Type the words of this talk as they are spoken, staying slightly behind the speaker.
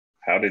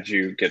how did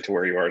you get to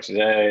where you are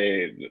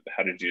today?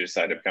 How did you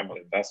decide to become an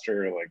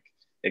investor? Like,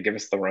 yeah, give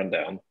us the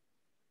rundown.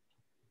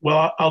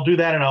 Well, I'll do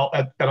that,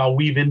 and I'll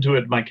weave into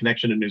it my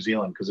connection to New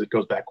Zealand because it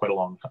goes back quite a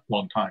long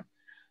time.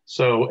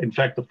 So, in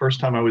fact, the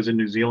first time I was in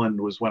New Zealand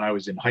was when I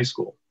was in high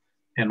school,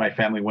 and my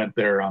family went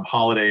there on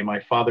holiday. My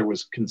father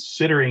was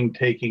considering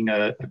taking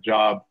a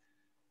job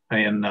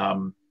in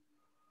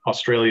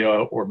Australia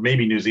or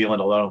maybe New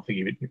Zealand, although I don't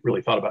think he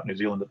really thought about New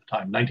Zealand at the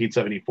time.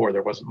 1974,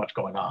 there wasn't much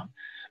going on.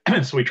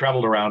 So we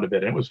traveled around a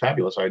bit, and it was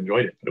fabulous. I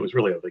enjoyed it, but it was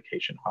really a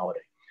vacation holiday.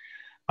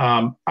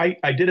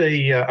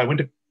 I went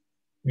to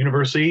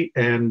university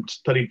and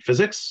studied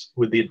physics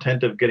with the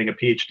intent of getting a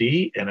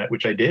PhD, and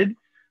which I did,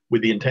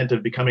 with the intent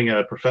of becoming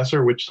a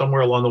professor, which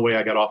somewhere along the way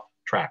I got off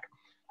track.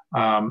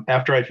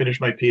 After I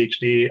finished my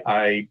PhD,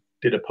 I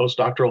did a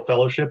postdoctoral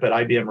fellowship at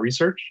IBM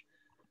Research,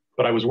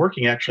 but I was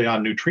working actually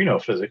on neutrino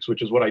physics,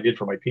 which is what I did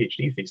for my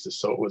PhD thesis.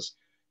 So it was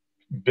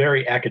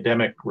very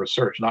academic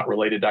research, not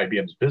related to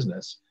IBM's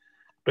business,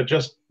 but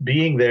just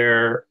being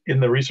there in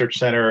the research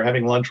center,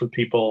 having lunch with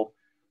people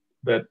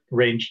that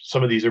ranged.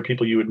 Some of these are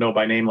people you would know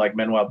by name, like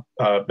Benoit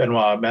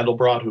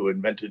Mandelbrot, who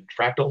invented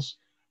fractals,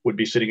 would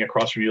be sitting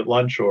across from you at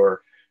lunch,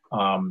 or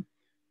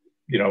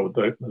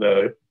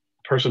the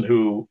person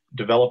who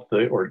developed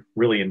or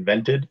really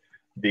invented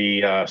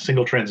the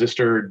single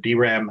transistor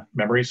DRAM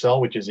memory cell,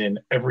 which is in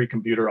every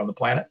computer on the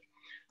planet.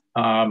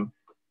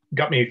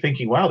 Got me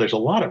thinking, wow, there's a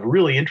lot of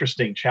really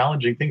interesting,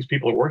 challenging things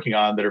people are working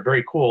on that are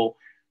very cool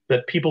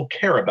that people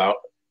care about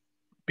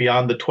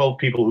beyond the 12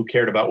 people who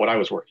cared about what I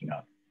was working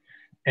on.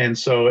 And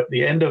so at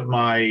the end of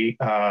my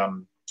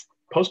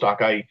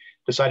postdoc, I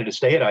decided to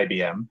stay at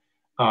IBM,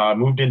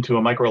 moved into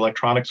a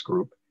microelectronics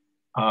group,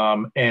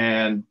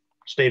 and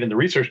stayed in the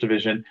research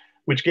division,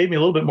 which gave me a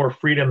little bit more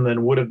freedom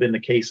than would have been the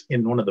case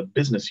in one of the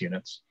business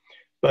units.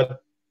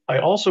 But I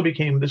also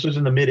this was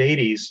in the mid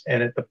 80s,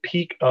 and at the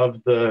peak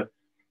of the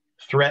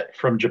threat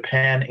from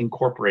Japan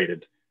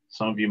Incorporated.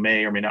 Some of you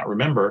may or may not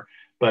remember,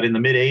 but in the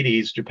mid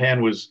 80s,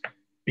 Japan was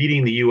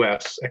beating the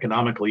US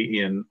economically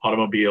in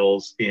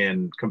automobiles,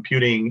 in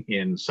computing,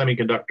 in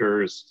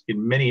semiconductors,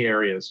 in many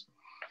areas.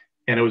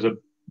 And it was a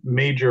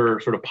major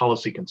sort of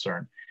policy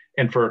concern.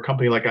 And for a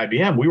company like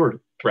IBM, we were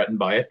threatened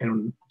by it.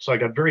 And so I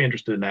got very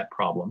interested in that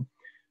problem,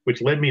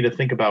 which led me to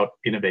think about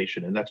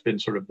innovation. And that's been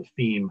sort of the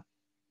theme,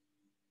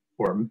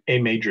 or a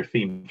major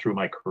theme through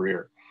my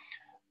career.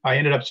 I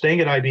ended up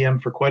staying at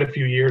IBM for quite a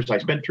few years. I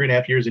spent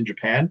 3.5 years in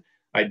Japan.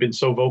 I'd been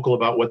so vocal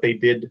about what they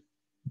did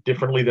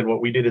differently than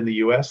what we did in the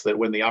US that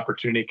when the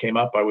opportunity came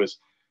up, I was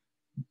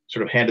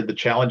sort of handed the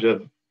challenge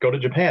of go to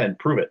Japan and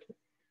prove it.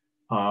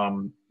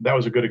 That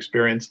was a good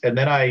experience. And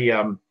then I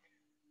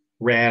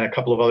ran a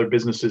couple of other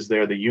businesses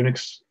there, the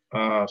Unix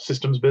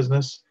systems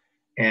business,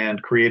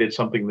 and created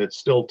something that's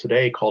still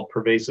today called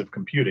pervasive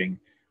computing.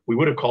 We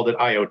would have called it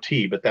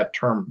IoT, but that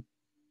term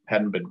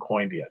hadn't been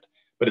coined yet.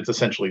 But it's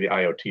essentially the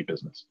IoT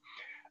business.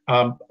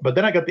 But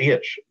then I got the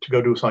itch to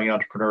go do something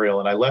entrepreneurial,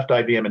 and I left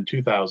IBM in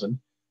 2000,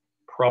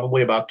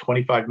 probably about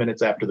 25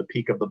 minutes after the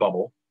peak of the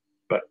bubble,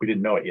 but we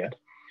didn't know it yet.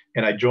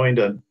 And I joined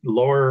a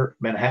lower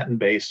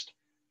Manhattan-based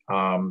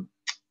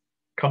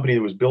company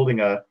that was building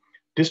a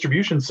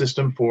distribution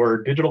system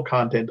for digital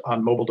content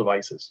on mobile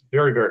devices.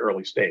 Very, very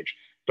early stage.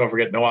 Don't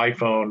forget, no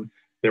iPhone.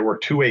 There were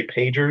two-way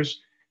pagers,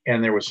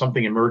 and there was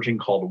something emerging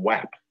called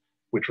WAP,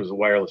 which was a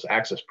wireless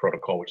access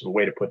protocol, which is a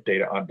way to put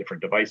data on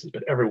different devices,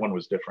 but everyone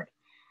was different.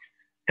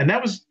 And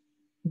that was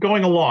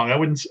going along. I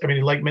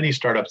mean, like many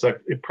startups,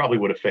 it probably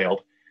would have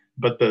failed,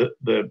 but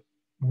the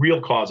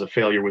real cause of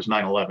failure was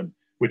 9/11,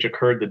 which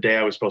occurred the day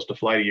I was supposed to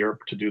fly to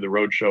Europe to do the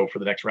road show for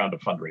the next round of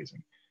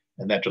fundraising.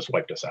 And that just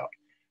wiped us out.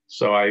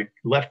 So I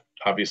left,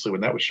 obviously,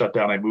 when that was shut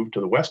down. I moved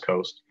to the West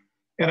Coast,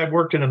 and I've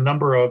worked in a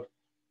number of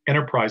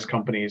enterprise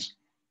companies,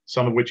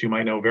 some of which you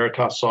might know: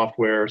 Veritas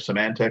Software,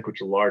 Symantec,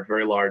 which is a large,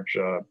 very large,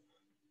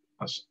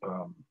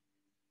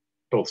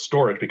 both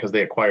storage because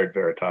they acquired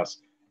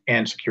Veritas,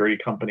 and security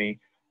company.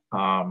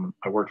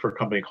 I worked for a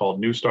company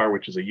called Newstar,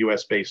 which is a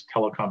US-based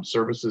telecom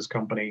services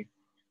company,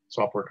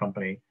 software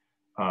company,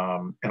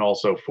 and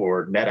also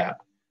for NetApp,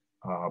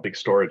 a big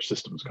storage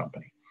systems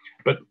company.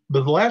 But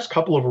the last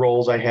couple of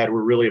roles I had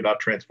were really about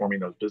transforming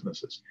those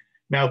businesses.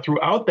 Now,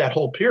 throughout that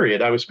whole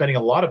period, I was spending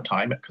a lot of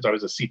time, because I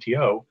was a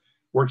CTO,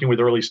 working with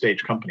early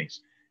stage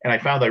companies. And I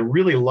found I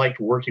really liked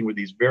working with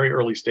these very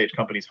early stage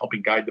companies,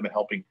 helping guide them and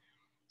helping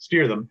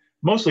steer them.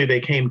 Mostly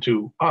they came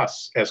to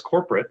us as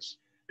corporates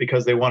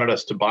because they wanted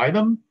us to buy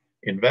them,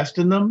 invest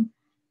in them,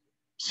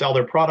 sell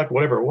their product,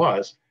 whatever it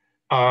was.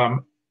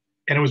 And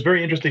it was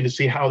very interesting to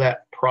see how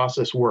that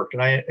process worked.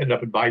 And I ended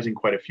up advising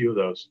quite a few of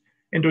those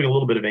and doing a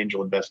little bit of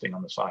angel investing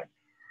on the side.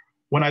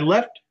 When I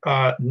left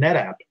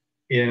NetApp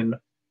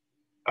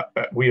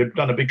we had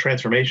done a big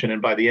transformation, and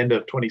by the end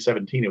of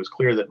 2017, it was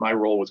clear that my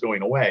role was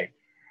going away.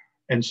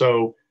 And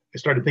so I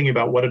started thinking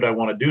about what did I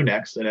want to do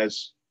next. And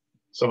as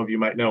some of you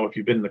might know, if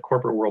you've been in the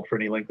corporate world for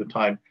any length of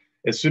time,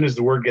 as soon as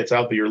the word gets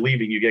out that you're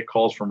leaving, you get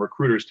calls from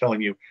recruiters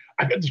telling you,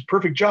 I've got this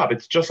perfect job.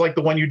 It's just like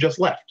the one you just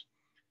left,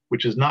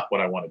 which is not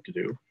what I wanted to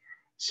do.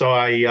 So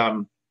I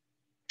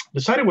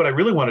decided what I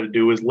really wanted to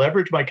do was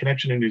leverage my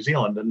connection in New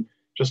Zealand. And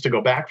just to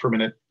go back for a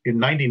minute, in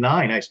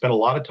 '99, I spent a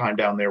lot of time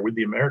down there with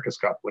the America's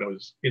Cup when I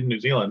was in New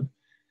Zealand.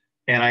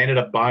 And I ended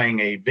up buying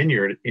a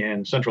vineyard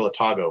in central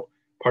Otago,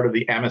 part of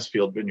the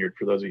Amasfield Vineyard,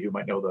 for those of you who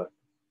might know the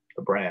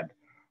brand.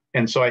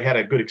 And so I had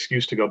a good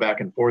excuse to go back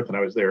and forth. And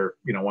I was there,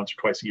 once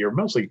or twice a year,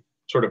 mostly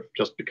sort of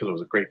just because it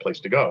was a great place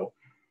to go.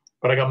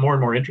 But I got more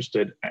and more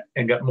interested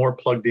and got more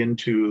plugged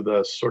into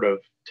the sort of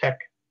tech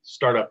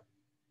startup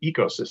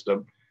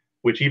ecosystem,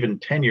 which even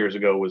 10 years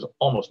ago was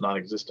almost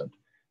non-existent,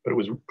 but it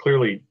was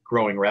clearly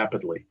growing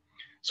rapidly.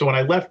 So when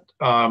I left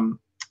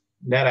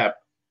NetApp,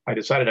 I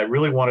decided I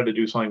really wanted to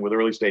do something with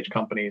early stage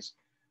companies.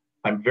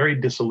 I'm very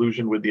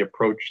disillusioned with the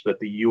approach that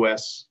the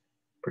US,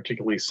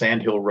 particularly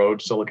Sand Hill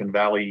Road, Silicon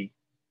Valley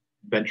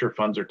venture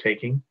funds are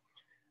taking.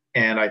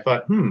 And I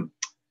thought,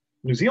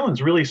 New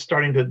Zealand's really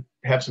starting to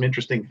have some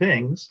interesting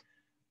things.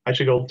 I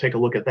should go take a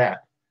look at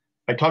that.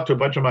 I talked to a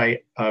bunch of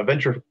my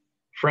venture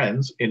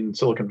friends in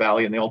Silicon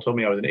Valley, and they all told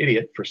me I was an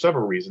idiot for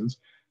several reasons.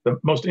 The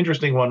most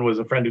interesting one was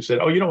a friend who said,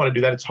 "Oh, you don't want to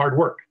do that. It's hard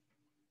work."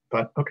 I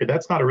thought, okay,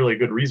 that's not a really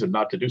good reason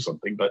not to do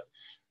something, but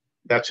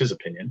that's his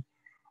opinion.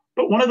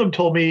 But one of them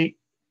told me,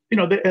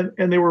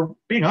 and they were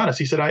being honest.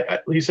 He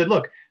said,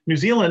 "Look, in New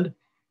Zealand,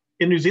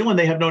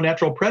 they have no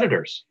natural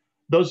predators.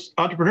 Those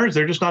entrepreneurs,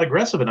 they're just not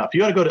aggressive enough.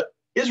 You got to go to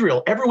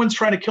Israel. Everyone's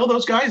trying to kill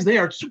those guys. They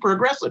are super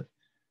aggressive."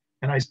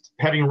 And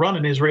having run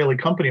an Israeli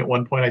company at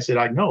one point, I said,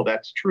 I know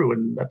that's true,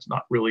 and that's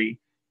not really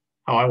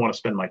how I want to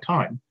spend my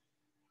time.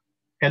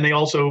 And they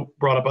also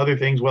brought up other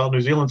things. Well, New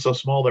Zealand's so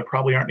small, there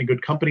probably aren't any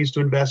good companies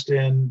to invest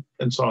in,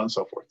 and so on and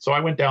so forth. So I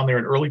went down there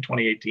in early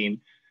 2018,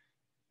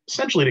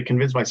 essentially to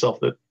convince myself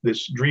that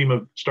this dream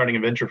of starting a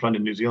venture fund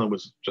in New Zealand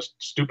was just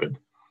stupid,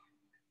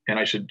 and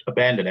I should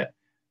abandon it.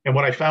 And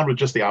what I found was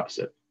just the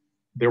opposite.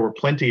 There were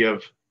plenty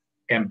of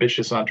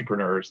ambitious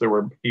entrepreneurs. There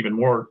were even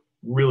more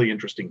really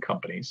interesting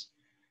companies.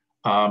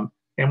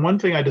 And one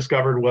thing I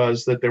discovered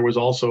was that there was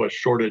also a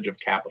shortage of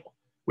capital,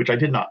 which I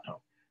did not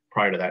know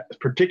prior to that,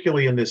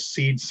 particularly in this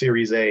seed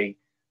Series A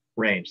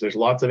range. There's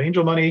lots of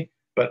angel money,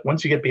 but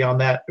once you get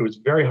beyond that, it was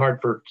very hard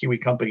for Kiwi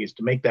companies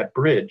to make that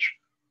bridge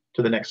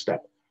to the next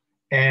step.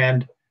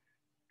 And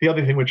the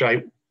other thing, which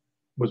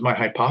was my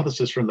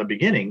hypothesis from the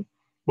beginning,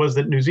 was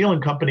that New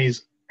Zealand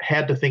companies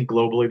had to think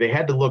globally. They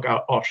had to look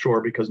out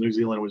offshore because New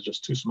Zealand was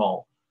just too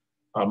small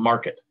a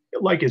market,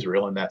 like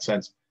Israel in that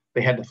sense.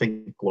 They had to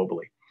think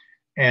globally.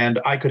 And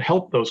I could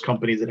help those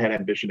companies that had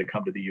ambition to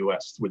come to the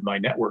US with my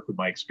network, with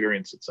my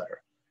experience, et cetera.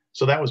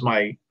 So that was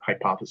my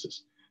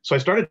hypothesis. So I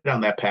started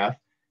down that path,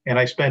 and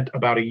I spent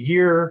about a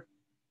year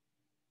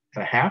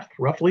and a half,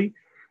 roughly,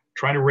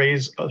 trying to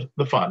raise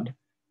the fund,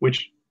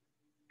 which,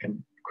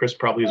 and Chris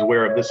probably is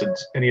aware of this, and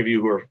any of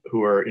you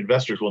who are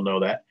investors will know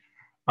that.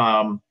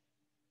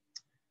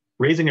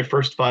 Raising a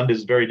first fund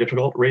is very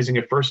difficult. Raising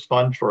a first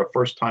fund for a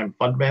first-time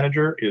fund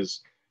manager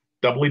is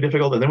doubly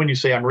difficult. And then when you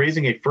say, I'm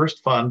raising a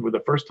first fund with a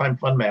first-time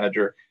fund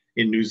manager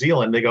in New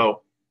Zealand, they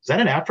go, is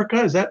that in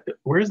Africa?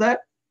 Where is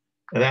that?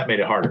 And that made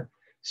it harder.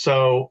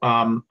 So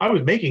I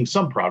was making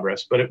some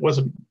progress, but it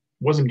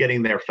wasn't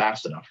getting there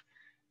fast enough.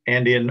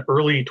 And in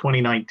early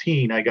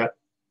 2019, is that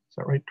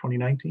right,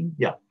 2019?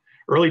 Yeah.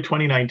 Early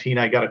 2019,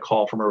 I got a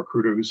call from a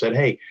recruiter who said,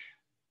 hey,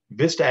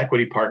 Vista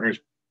Equity Partners,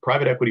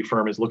 private equity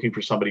firm, is looking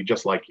for somebody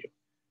just like you.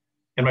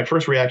 And my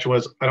first reaction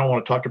was, I don't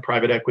want to talk to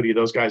private equity.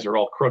 Those guys are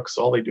all crooks.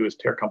 All they do is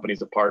tear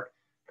companies apart,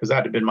 because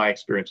that had been my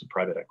experience with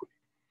private equity.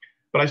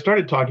 But I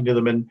started talking to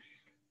them, and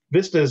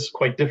Vista is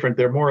quite different.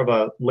 They're more of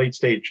a late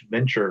stage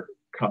venture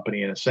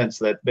company in a sense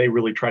that they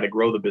really try to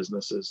grow the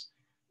businesses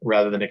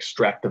rather than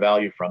extract the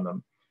value from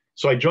them.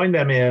 So I joined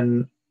them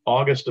in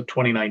August of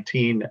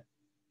 2019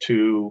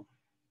 to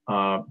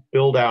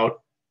build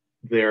out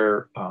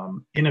their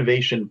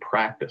innovation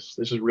practice.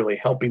 This is really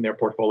helping their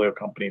portfolio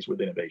companies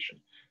with innovation.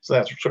 So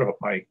that's sort of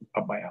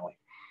up my alley.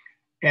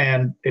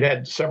 And it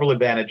had several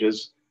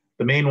advantages.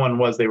 The main one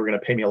was they were going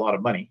to pay me a lot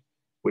of money,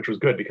 which was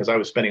good because I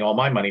was spending all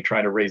my money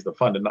trying to raise the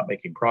fund and not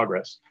making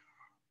progress.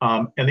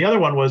 And the other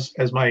one was,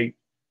 as my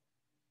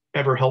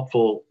ever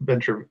helpful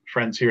venture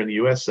friends here in the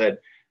US said,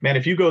 man,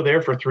 if you go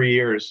there for 3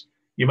 years,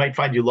 you might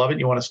find you love it and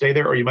you want to stay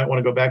there, or you might want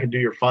to go back and do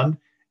your fund,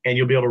 and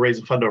you'll be able to raise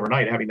a fund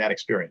overnight having that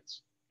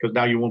experience, because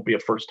now you won't be a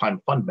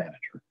first-time fund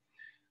manager.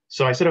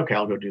 So I said, okay,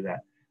 I'll go do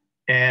that.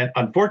 And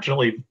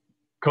unfortunately,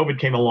 COVID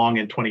came along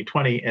in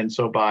 2020. And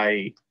so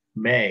by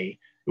May,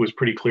 it was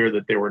pretty clear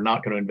that they were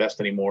not going to invest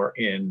anymore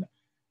in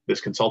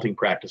this consulting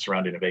practice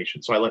around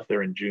innovation. So I left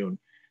there in June,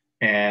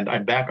 and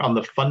I'm back on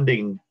the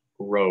funding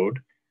road.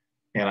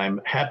 And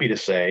I'm happy to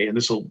say, and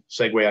this will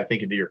segue, I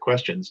think, into your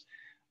questions.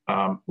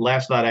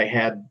 Last night I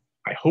had,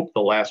 I hope,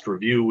 the last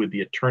review with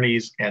the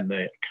attorneys and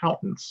the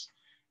accountants.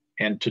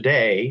 And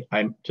today,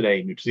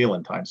 New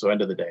Zealand time, so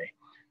end of the day,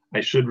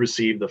 I should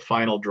receive the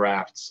final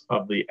drafts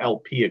of the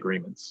LP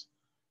agreements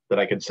that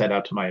I can send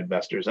out to my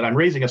investors. And I'm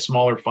raising a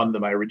smaller fund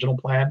than my original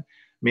plan,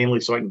 mainly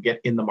so I can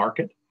get in the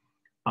market.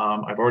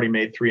 I've already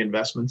made 3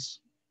 investments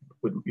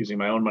using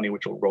my own money,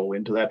 which will roll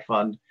into that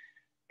fund.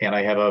 And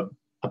I have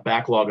a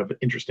backlog of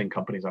interesting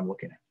companies I'm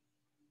looking at.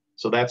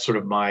 So that's sort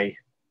of my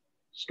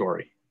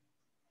story.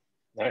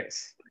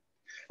 Nice.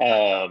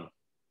 Um,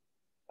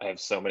 I have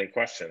so many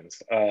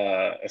questions.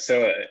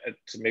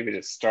 Maybe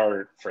to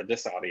start for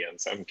this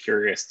audience, I'm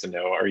curious to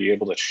know, are you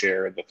able to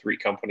share the 3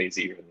 companies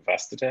that you've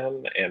invested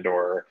in and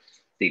or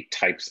the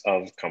types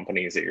of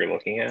companies that you're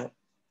looking at?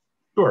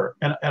 Sure,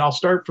 and I'll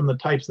start from the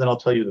types, then I'll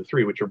tell you the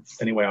 3, which are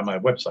anyway on my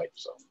website,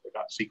 so they're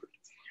not secret.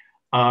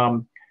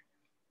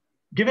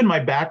 Given my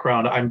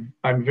background,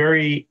 I'm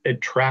very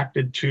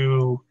attracted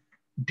to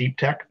deep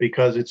tech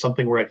because it's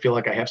something where I feel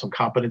like I have some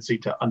competency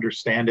to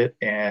understand it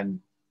and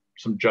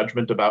some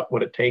judgment about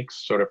what it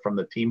takes, sort of from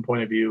the team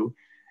point of view,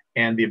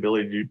 and the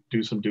ability to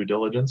do some due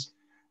diligence.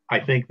 I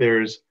think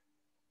there's,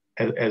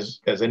 as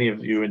any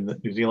of you in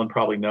New Zealand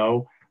probably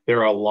know, there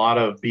are a lot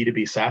of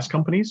B2B SaaS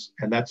companies,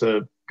 and that's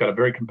got a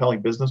very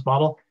compelling business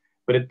model,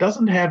 but it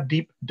doesn't have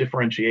deep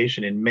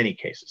differentiation in many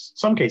cases.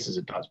 Some cases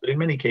it does, but in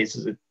many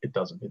cases it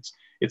doesn't.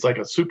 It's like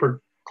a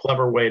super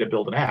clever way to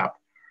build an app,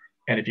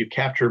 and if you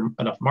capture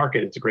enough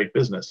market, it's a great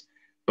business.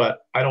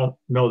 But I don't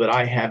know that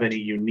I have any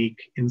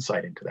unique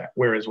insight into that.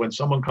 Whereas when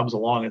someone comes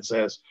along and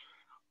says,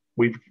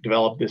 we've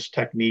developed this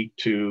technique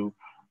to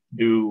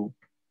do,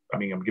 I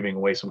mean, I'm giving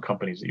away some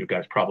companies that you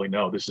guys probably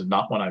know. This is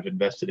not one I've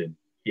invested in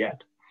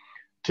yet.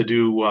 To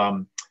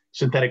do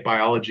synthetic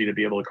biology to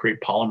be able to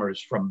create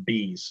polymers from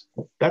bees.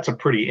 That's a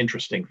pretty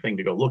interesting thing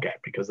to go look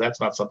at, because that's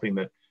not something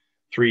that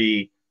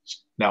 3,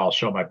 now I'll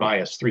show my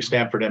bias, 3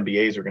 Stanford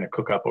MBAs are going to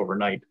cook up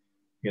overnight,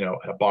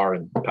 at a bar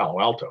in Palo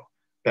Alto.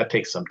 That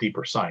takes some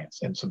deeper science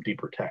and some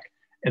deeper tech,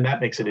 and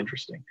that makes it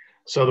interesting.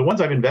 So the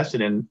ones I've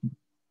invested in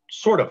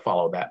sort of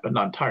follow that, but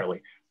not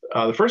entirely.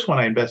 The first one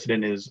I invested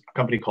in is a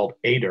company called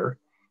Ader,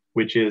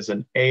 which is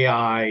an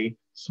AI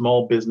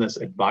small business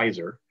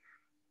advisor.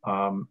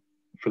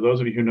 For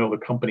those of you who know the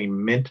company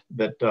Mint,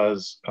 that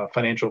does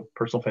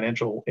personal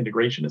financial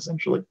integration,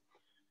 essentially,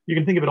 you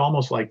can think of it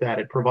almost like that.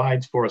 It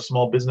provides for a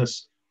small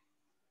business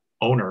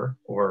owner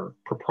or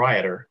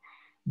proprietor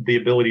the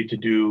ability to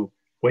do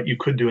what you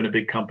could do in a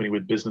big company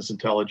with business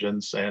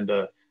intelligence and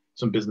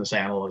some business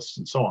analysts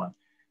and so on.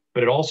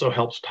 But it also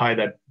helps tie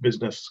that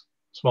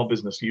small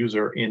business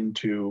user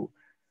into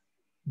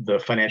the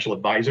financial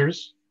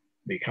advisors,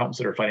 the accountants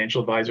that are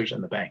financial advisors,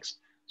 and the banks.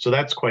 So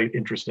that's quite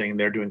interesting.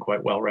 They're doing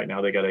quite well right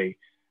now. They got a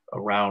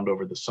round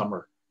over the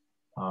summer,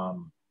 I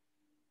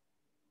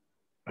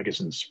guess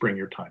in the spring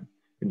your time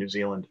in New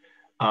Zealand,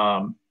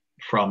 from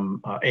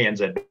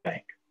ANZ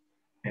Bank.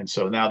 And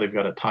so now they've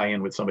got a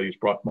tie-in with somebody who's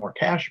brought more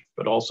cash,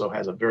 but also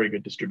has a very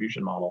good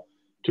distribution model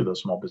to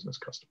those small business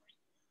customers.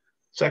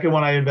 Second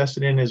one I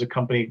invested in is a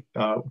company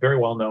very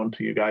well known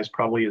to you guys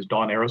probably, is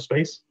Dawn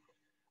Aerospace.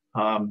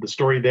 The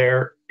story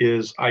there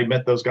is I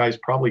met those guys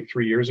probably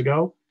 3 years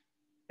ago,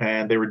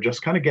 and they were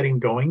just kind of getting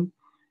going.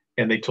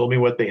 And they told me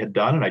what they had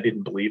done, and I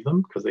didn't believe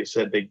them because they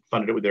said they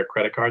funded it with their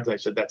credit cards. I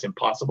said, that's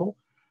impossible.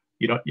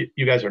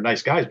 You guys are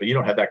nice guys, but you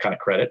don't have that kind of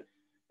credit.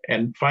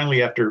 And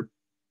finally, after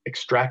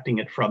extracting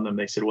it from them,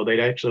 they said, well, they'd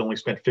actually only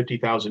spent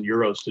 50,000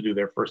 euros to do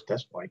their first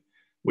test flight,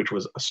 which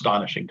was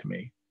astonishing to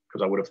me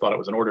because I would have thought it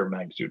was an order of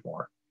magnitude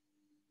more.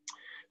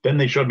 Then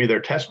they showed me their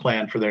test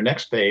plan for their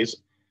next phase,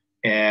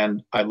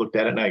 and I looked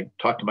at it and I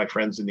talked to my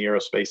friends in the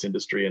aerospace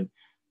industry, and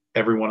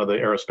every one of the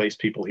aerospace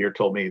people here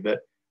told me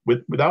that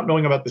without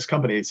knowing about this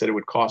company, they said it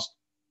would cost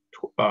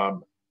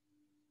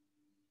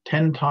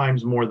 10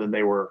 times more than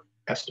they were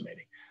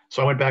estimating.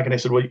 So I went back and I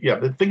said, well, yeah,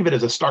 but think of it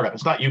as a startup.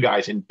 It's not you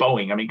guys in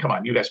Boeing. I mean, come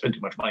on, you guys spend too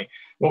much money.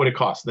 What would it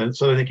cost?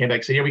 So then they came back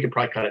and said, yeah, we could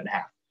probably cut it in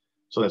half.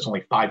 So that's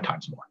only 5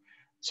 times more.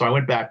 So I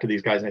went back to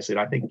these guys and I said,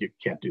 I think you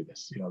can't do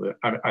this.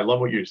 I love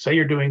what you say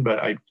you're doing, but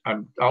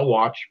I'll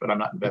watch, but I'm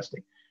not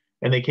investing.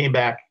 And they came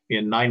back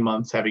in 9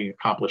 months, having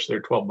accomplished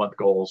their 12-month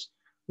goals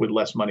with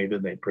less money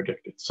than they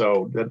predicted.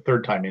 So the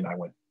third time in, I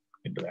went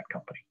into that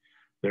company.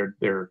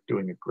 They're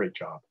doing a great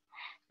job.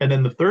 And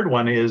then the third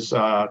one is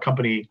a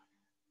company.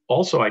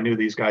 Also, I knew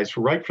these guys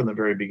right from the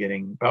very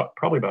beginning,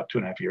 probably about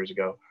 2.5 years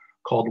ago,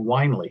 called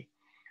Winely.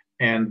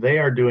 And they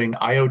are doing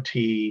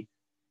IoT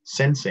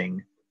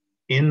sensing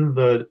in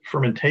the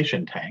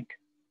fermentation tank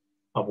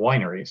of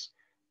wineries.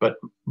 But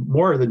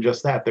more than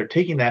just that, they're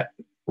taking that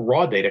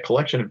raw data,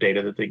 collection of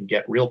data that they can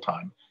get real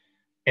time,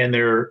 and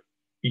they're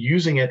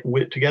using it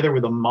together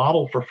with a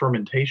model for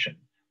fermentation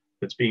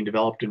that's being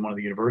developed in one of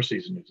the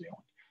universities in New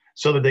Zealand,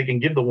 so that they can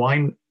give the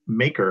wine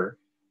maker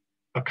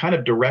a kind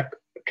of direct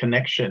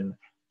connection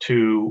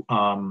to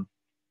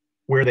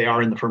where they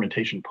are in the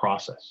fermentation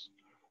process.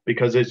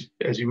 Because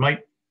as you might,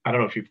 I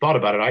don't know if you've thought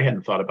about it, I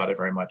hadn't thought about it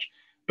very much,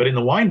 but in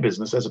the wine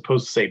business, as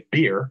opposed to say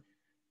beer,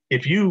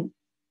 if you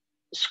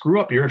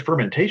screw up your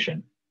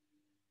fermentation,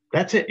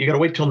 that's it. You got to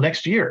wait till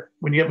next year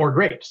when you get more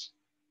grapes.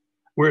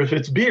 Where if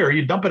it's beer,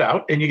 you dump it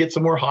out and you get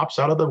some more hops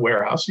out of the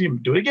warehouse, and you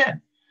do it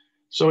again.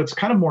 So it's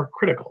kind of more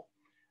critical.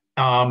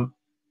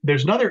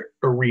 There's another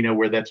arena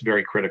where that's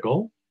very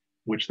critical,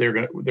 which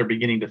they're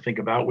beginning to think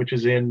about, which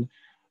is in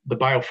the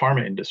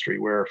biopharma industry,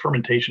 where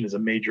fermentation is a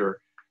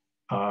major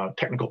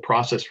technical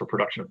process for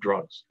production of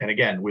drugs. And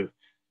again, with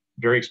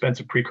very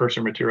expensive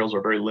precursor materials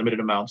or very limited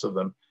amounts of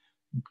them,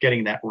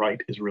 getting that right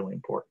is really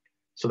important.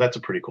 So that's a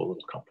pretty cool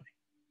little company.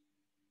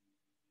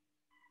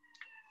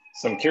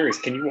 So I'm curious,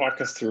 can you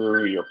walk us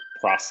through your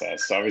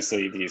process? So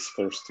obviously these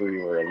first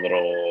three were a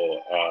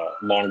little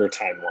longer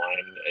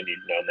timeline, and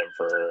you've known them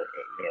for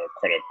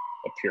quite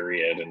a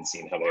period and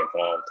seen how they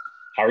evolved.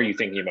 How are you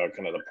thinking about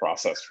kind of the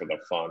process for the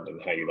fund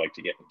and how you like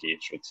to get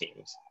engaged with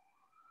teams?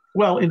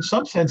 Well, in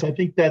some sense, I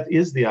think that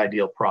is the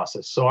ideal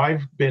process. So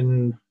I've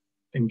been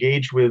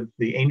engaged with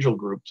the angel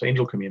groups,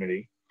 angel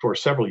community for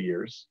several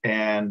years,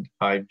 and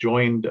I've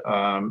joined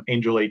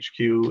Angel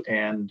HQ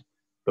and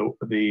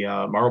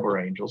the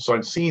Marlborough Angels. So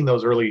I've seen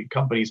those early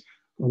companies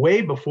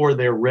way before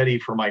they're ready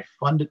for my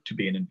fund to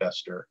be an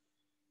investor.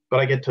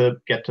 But I get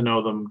to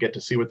know them, get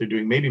to see what they're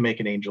doing, maybe make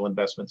an angel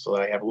investment so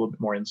that I have a little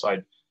bit more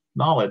inside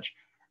knowledge.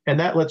 And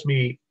that lets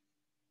me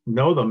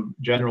know them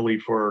generally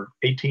for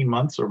 18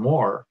 months or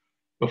more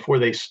before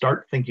they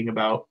start thinking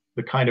about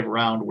the kind of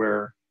round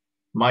where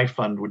my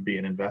fund would be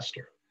an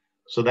investor.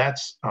 So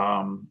that's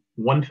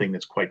one thing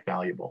that's quite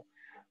valuable.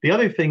 The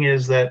other thing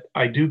is that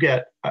I do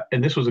get,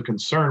 and this was a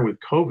concern with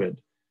COVID,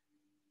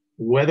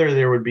 whether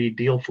there would be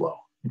deal flow.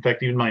 In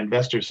fact, even my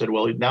investors said,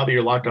 well, now that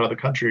you're locked out of the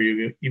country, are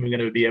you even going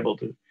to be able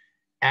to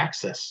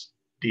access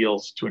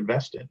deals to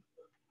invest in?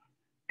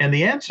 And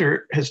the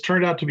answer has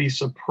turned out to be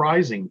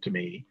surprising to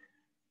me.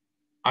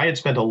 I had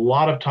spent a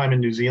lot of time in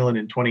New Zealand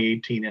in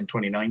 2018 and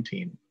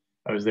 2019.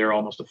 I was there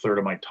almost a third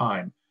of my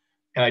time.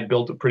 And I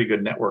built a pretty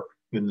good network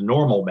in the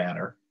normal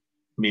manner,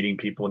 meeting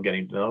people and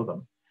getting to know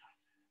them.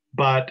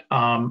 But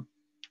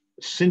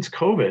since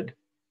COVID,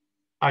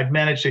 I've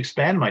managed to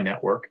expand my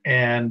network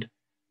and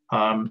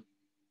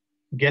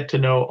get to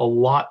know a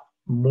lot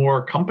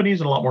more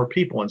companies and a lot more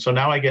people. And so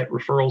now I get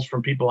referrals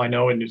from people I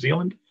know in New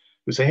Zealand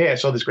who say, hey, I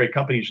saw this great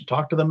company, you should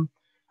talk to them.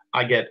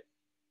 I get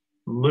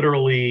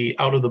literally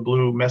out of the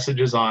blue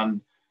messages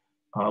on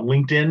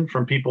LinkedIn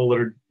from people that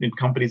are in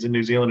companies in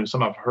New Zealand who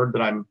somehow have heard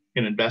that I'm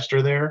an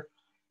investor there.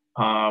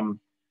 And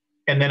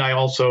then I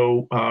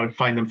also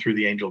find them through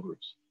the angel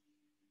groups.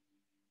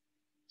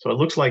 So it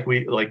looks like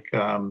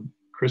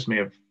Chris may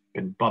have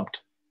been bumped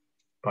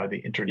by the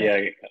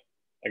internet. Yeah,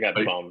 I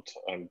got bumped.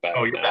 I'm back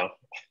now. Back.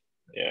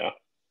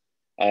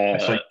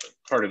 Yeah.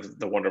 Part of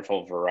the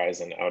wonderful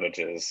Verizon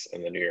outages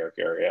in the New York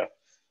area.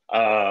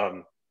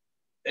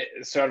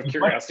 So out of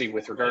curiosity,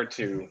 with regard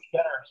to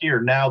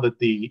here, now that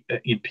the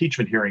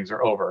impeachment hearings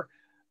are over,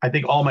 I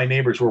think all my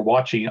neighbors were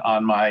watching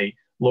on my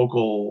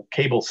local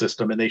cable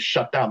system and they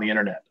shut down the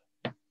internet.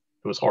 It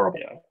was horrible.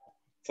 Yeah,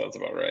 sounds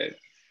about right.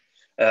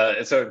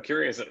 So I'm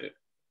curious,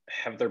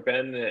 have there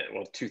been,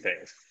 well, two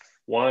things.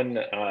 One,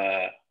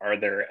 are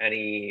there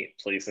any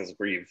places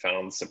where you've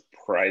found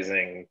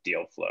surprising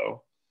deal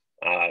flow?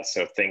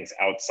 So things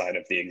outside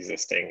of the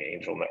existing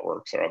angel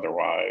networks or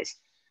otherwise.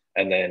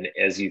 And then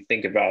as you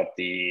think about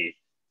the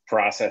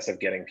process of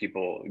getting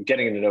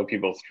to know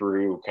people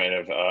through kind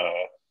of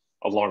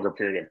a longer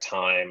period of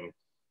time,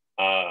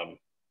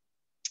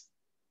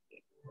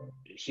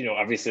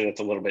 obviously that's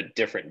a little bit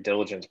different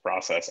diligence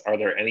process. Are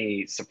there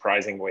any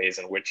surprising ways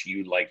in which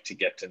you like to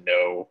get to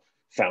know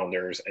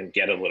founders and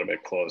get a little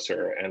bit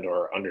closer and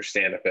or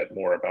understand a bit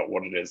more about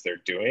what it is they're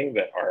doing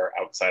that are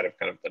outside of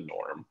kind of the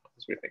norm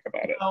as we think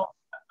about it? Well,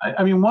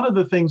 I mean, one of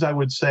the things I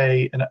would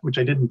say, and which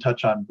I didn't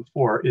touch on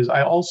before, is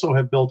I also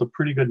have built a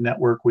pretty good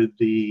network with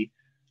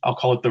I'll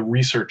call it the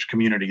research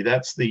community.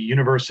 That's the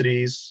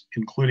universities,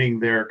 including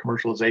their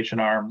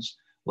commercialization arms,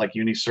 like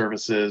Uni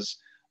Services,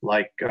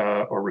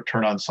 or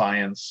Return on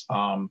Science,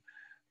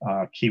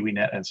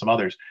 KiwiNet, and some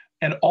others.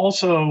 And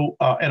also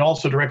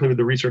directly with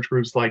the research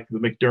groups like the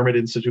McDermott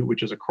Institute,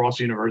 which is a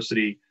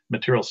cross-university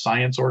material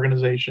science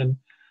organization.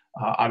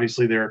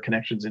 Obviously, there are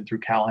connections in through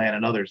Callahan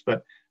and others,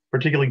 but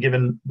particularly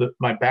given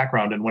my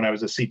background and when I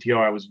was a CTO,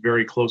 I was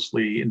very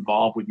closely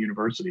involved with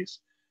universities.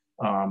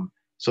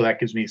 So that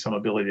gives me some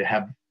ability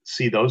to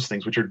see those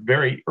things, which are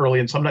very early,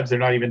 and sometimes they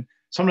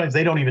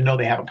don't even know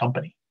they have a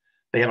company.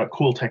 They have a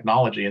cool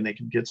technology and they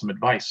can get some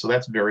advice. So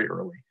that's very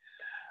early.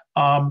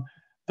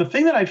 The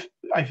thing that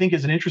I think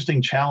is an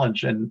interesting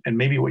challenge, and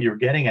maybe what you're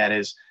getting at,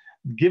 is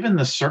given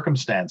the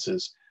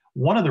circumstances,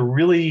 one of the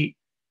really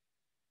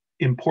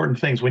important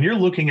things when you're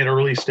looking at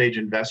early stage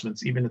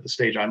investments, even at the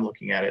stage I'm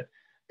looking at it,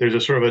 there's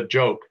a sort of a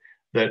joke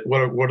that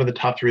what are the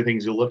top three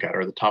things you look at,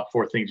 or the top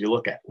four things you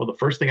look at? Well, the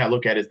first thing I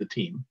look at is the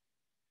team.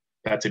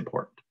 That's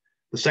important.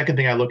 The second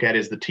thing I look at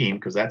is the team,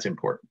 because that's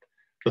important.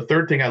 The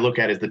third thing I look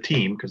at is the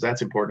team, because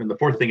that's important. And the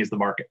fourth thing is the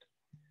market.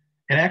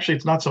 And actually,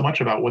 it's not so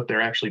much about what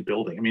they're actually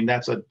building. I mean,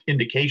 that's an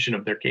indication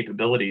of their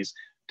capabilities,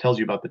 tells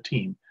you about the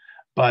team.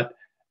 But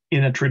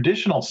in a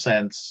traditional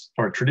sense,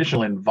 or a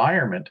traditional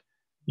environment,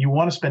 you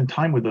want to spend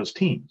time with those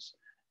teams.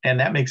 And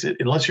that makes it,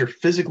 unless you're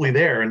physically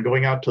there and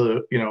going out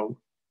to,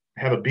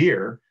 have a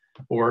beer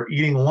or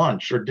eating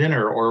lunch or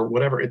dinner or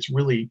whatever, it's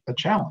really a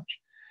challenge.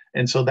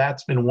 And so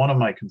that's been one of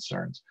my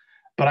concerns.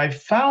 But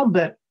I've found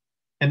that,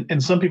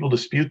 and some people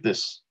dispute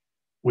this,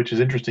 which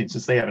is interesting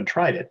since they haven't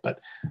tried it, but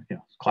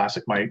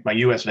classic, my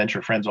US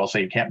venture friends all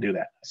say you can't do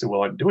that. I said,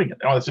 well, I'm doing it.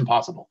 Oh, that's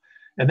impossible.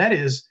 And that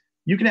is,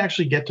 you can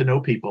actually get to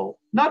know people,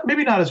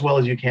 maybe not as well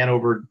as you can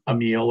over a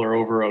meal or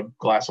over a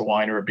glass of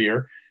wine or a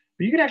beer,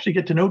 but you can actually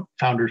get to know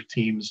founders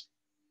teams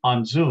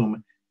on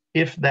Zoom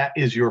if that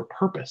is your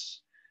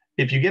purpose.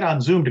 If you get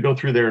on Zoom to go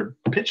through their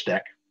pitch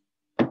deck,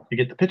 you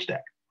get the pitch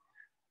deck.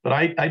 But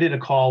I did a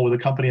call with a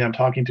company I'm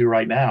talking to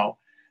right now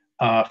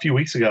a few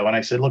weeks ago, and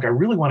I said, look, I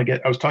really want to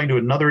get, I was talking to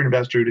another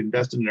investor who'd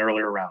invested in an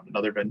earlier round,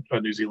 another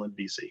New Zealand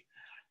VC.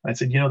 I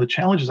said, the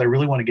challenge is I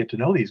really want to get to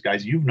know these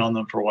guys. You've known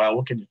them for a while.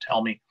 What can you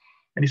tell me?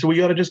 And he said, well,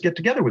 you ought to just get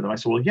together with them. I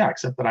said, well, yeah,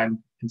 except that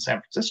I'm in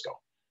San Francisco.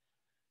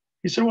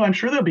 He said, well, I'm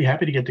sure they'll be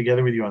happy to get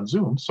together with you on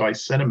Zoom. So I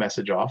sent a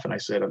message off and I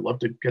said, I'd love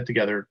to get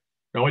together.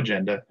 No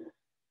agenda.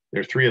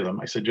 There are 3 of them.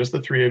 I said, just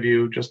the 3 of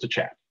you, just to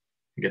chat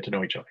and get to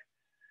know each other.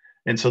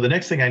 And so the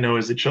next thing I know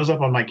is it shows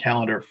up on my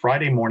calendar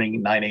Friday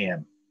morning, 9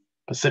 a.m.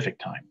 Pacific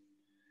time,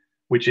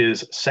 which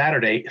is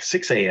Saturday,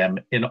 6 a.m.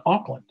 in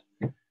Auckland.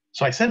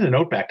 So I sent a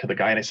note back to the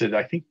guy and I said,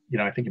 I think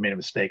you made a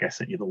mistake. I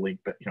sent you the link,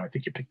 but I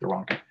think you picked the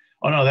wrong time.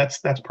 Oh no, that's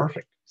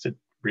perfect. I said,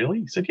 really?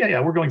 He said, yeah,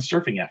 we're going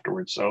surfing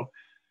afterwards. So,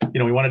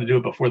 we wanted to do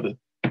it before the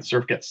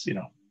surf gets,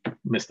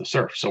 miss the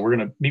surf. So we're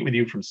going to meet with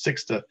you from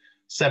 6 to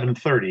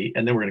 7:30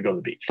 and then we're going to go to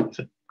the beach. I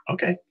said,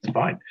 okay, it's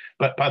fine.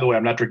 But by the way,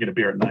 I'm not drinking a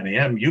beer at 9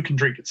 a.m. You can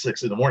drink at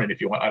 6 in the morning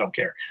if you want. I don't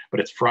care. But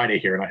it's Friday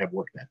here and I have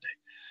work that day.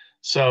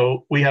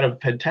 So we had a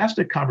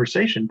fantastic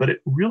conversation, but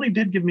it really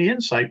did give me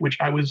insight, which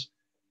I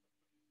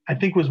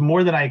think was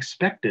more than I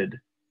expected,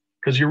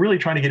 because you're really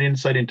trying to get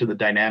insight into the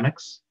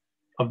dynamics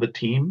of the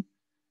team,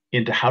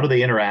 into how do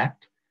they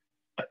interact.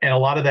 And a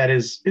lot of that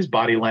is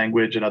body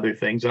language and other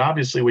things. And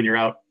obviously when you're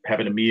out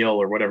having a meal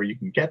or whatever, you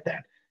can get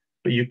that.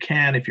 But you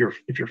can, if you're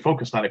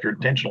focused on it, if you're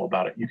intentional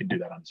about it, you can do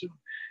that on Zoom.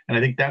 And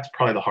I think that's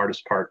probably the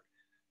hardest part.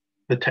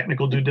 The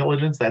technical due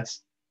diligence,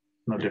 that's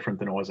no different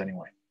than it was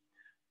anyway.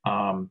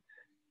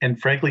 And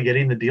frankly,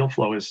 getting the deal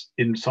flow is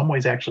in some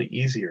ways actually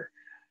easier.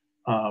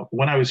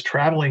 When I was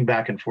traveling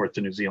back and forth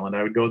to New Zealand,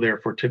 I would go there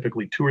for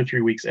typically 2 or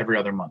 3 weeks every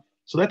other month.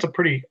 So that's a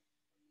pretty,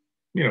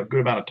 good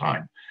amount of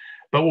time.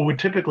 But what would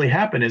typically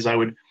happen is I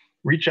would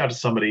reach out to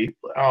somebody.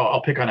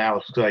 I'll pick on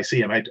Alex because I see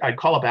him. I'd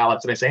call up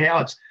Alex and I say, hey,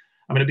 Alex,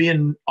 I'm going to be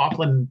in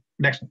Auckland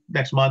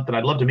next month and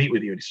I'd love to meet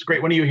with you. And he says,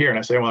 great, when are you here? And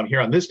I say, well, I'm here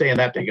on this day and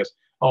that day. He goes,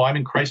 oh, I'm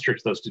in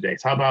Christchurch those 2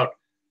 days. How about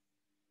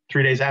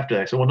 3 days after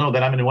that? I said, well, no,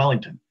 then I'm in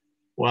Wellington.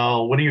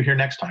 Well, when are you here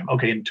next time?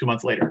 Okay, and 2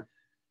 months later.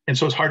 And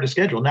so it's hard to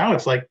schedule. Now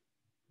it's like,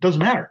 doesn't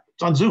matter.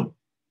 It's on Zoom.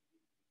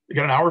 You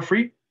got an hour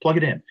free, plug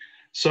it in.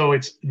 So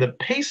it's the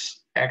pace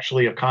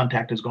actually of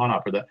contact has gone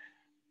up, or the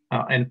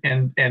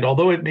and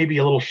although it may be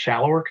a little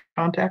shallower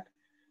contact,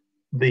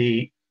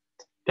 the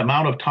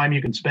amount of time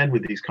you can spend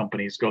with these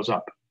companies goes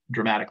up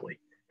dramatically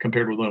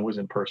compared with when it was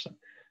in person.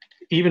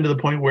 Even to the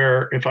point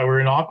where if I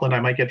were in Auckland, I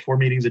might get 4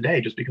 meetings a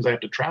day just because I have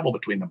to travel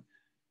between them.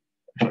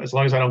 As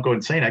long as I don't go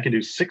insane, I can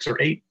do 6 or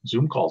 8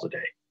 Zoom calls a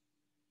day.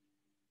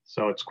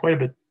 So it's quite a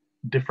bit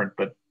different,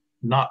 but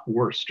not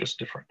worse, just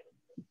different.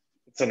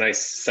 It's a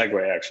nice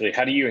segue, actually.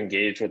 How do you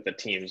engage with the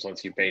teams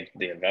once you've made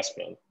the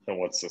investment? And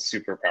what's the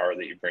superpower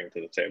that you bring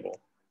to the table?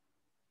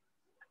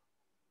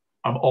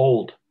 I'm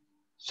old,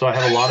 so I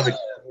have a lot of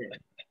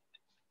experience.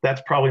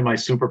 That's probably my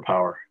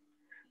superpower.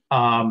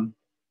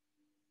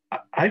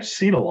 I've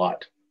seen a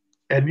lot.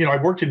 And,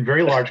 I've worked in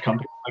very large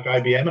companies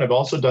like IBM, and I've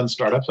also done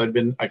startups.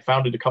 I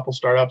founded a couple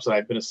startups, and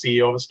I've been a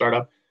CEO of a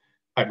startup.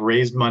 I've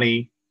raised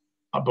money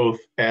both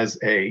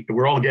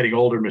we're all getting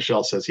older.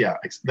 Michelle says, yeah,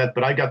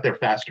 but I got there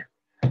faster.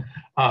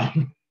 I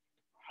think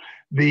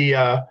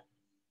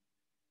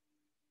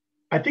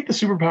the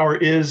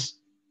superpower is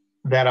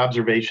that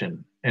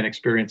observation and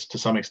experience to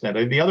some extent.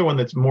 The other one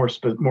that's more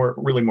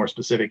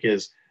specific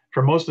is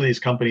for most of these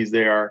companies,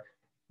 they are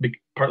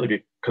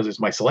partly because it's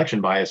my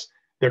selection bias.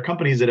 They're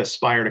companies that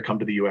aspire to come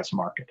to the U.S.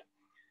 market.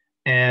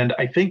 And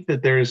I think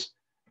that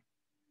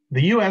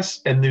the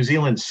U.S. and New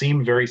Zealand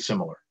seem very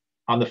similar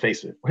on the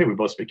face of it. Hey, we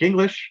both speak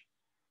English.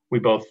 We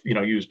both,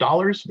 use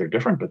dollars. They're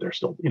different, but they're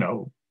still,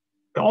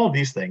 all of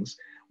these things.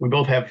 We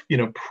both have,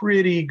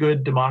 pretty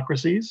good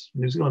democracies.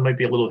 New Zealand might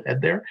be a little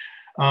ahead there.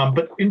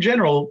 But in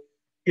general,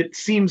 it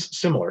seems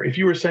similar. If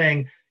you were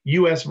saying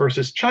U.S.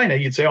 versus China,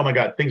 you'd say, oh my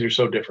God, things are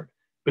so different.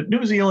 But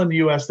New Zealand,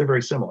 U.S., they're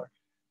very similar.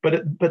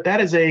 But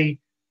that is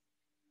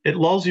it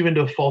lulls you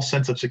into a false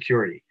sense of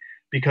security,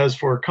 because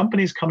for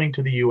companies coming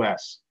to the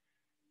U.S.,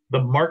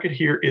 the market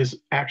here is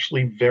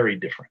actually very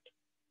different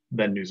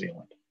than New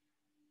Zealand.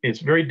 It's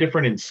very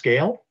different in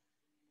scale.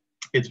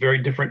 It's very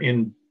different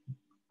in,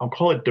 I'll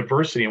call it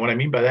diversity. And what I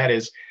mean by that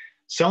is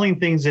selling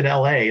things in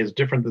LA is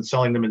different than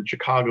selling them in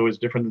Chicago, is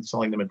different than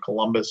selling them in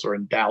Columbus or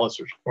in Dallas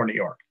or New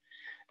York.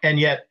 And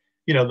yet,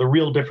 the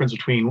real difference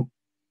between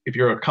if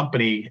you're a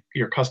company,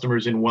 your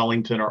customers in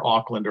Wellington or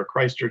Auckland or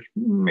Christchurch,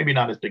 maybe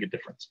not as big a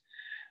difference.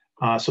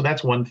 So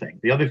that's one thing.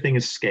 The other thing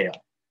is scale.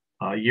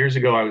 Years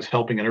ago, I was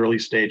helping an early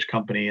stage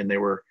company, and they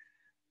were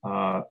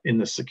in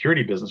the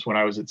security business when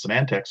I was at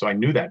Symantec, so I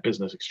knew that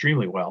business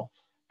extremely well.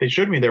 They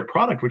showed me their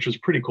product, which was a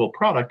pretty cool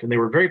product, and they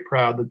were very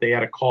proud that they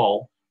had a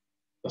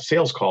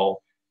sales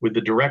call with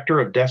the director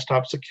of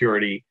desktop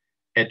security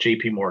at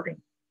JP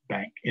Morgan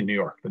Bank in New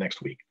York the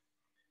next week.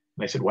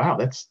 And I said, wow,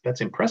 that's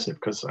impressive,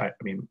 because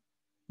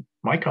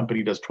my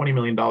company does $20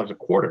 million a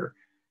quarter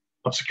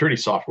of security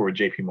software with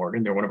JP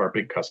Morgan. They're one of our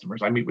big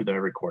customers. I meet with them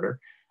every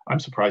quarter. I'm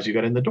surprised you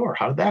got in the door.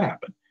 How did that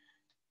happen?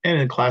 And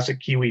in classic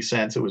Kiwi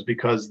sense, it was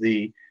because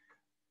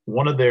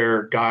one of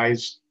their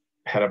guys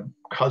had a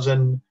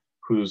cousin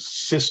whose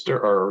sister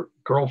or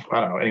girl,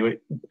 I don't know. Anyway,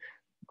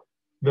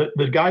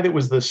 the guy that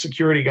was the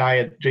security guy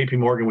at JP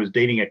Morgan was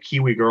dating a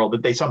Kiwi girl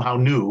that they somehow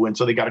knew. And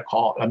so they got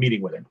a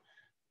meeting with him.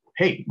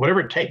 Hey, whatever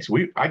it takes,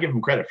 I give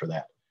him credit for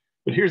that.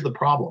 But here's the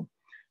problem.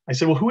 I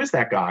said, well, who is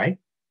that guy?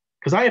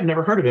 Because I have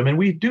never heard of him. And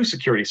we do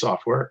security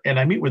software. And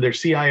I meet with their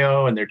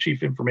CIO and their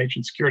chief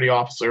information security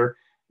officer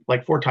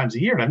like 4 times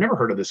a year. And I've never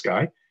heard of this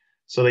guy.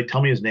 So they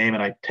tell me his name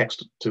and I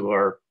text to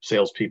our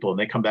salespeople and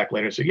they come back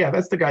later and say, yeah,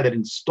 that's the guy that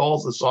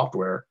installs the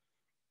software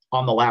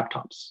on the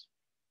laptops.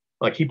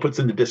 Like he puts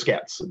in the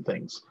diskettes and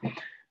things.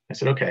 I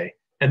said, okay.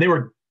 And they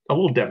were a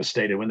little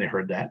devastated when they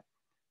heard that.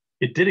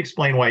 It did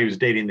explain why he was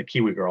dating the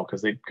Kiwi girl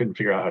because they couldn't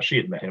figure out how she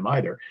had met him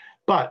either.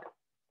 But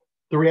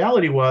the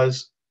reality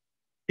was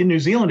in New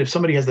Zealand, if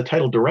somebody has the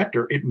title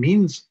director, it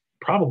means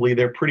probably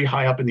they're pretty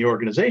high up in the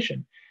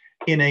organization.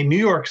 In a New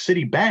York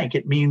City bank,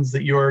 it means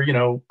that you're,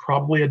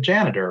 probably a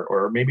janitor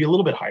or maybe a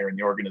little bit higher in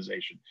the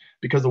organization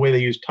because the way they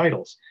use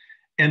titles.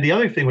 And the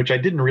other thing, which I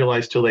didn't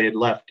realize till they had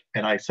left,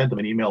 and I sent them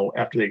an email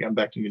after they got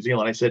back to New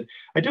Zealand, I said,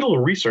 I did a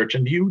little research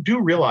and you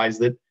do realize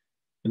that,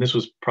 and this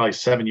was probably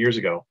 7 years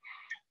ago,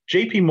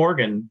 JP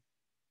Morgan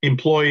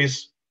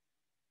employs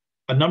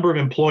a number of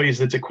employees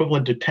that's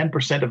equivalent to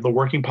 10% of the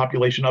working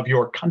population of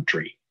your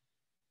country.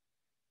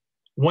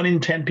 1 in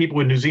 10 people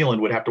in New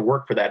Zealand would have to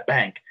work for that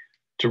bank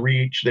to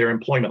reach their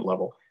employment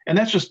level. And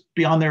that's just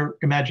beyond their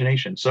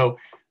imagination. So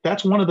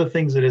that's one of the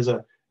things that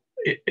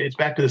it's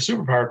back to the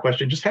superpower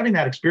question. Just having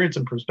that experience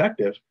and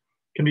perspective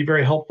can be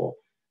very helpful.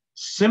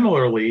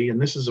 Similarly, and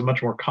this is a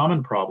much more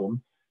common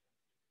problem,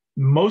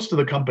 most of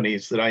the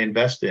companies that I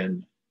invest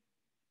in,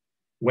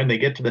 when they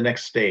get to the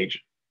next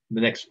stage,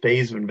 the next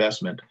phase of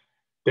investment,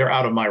 they're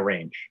out of my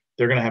range.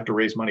 They're going to have to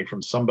raise money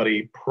from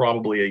somebody,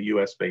 probably a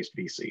US-based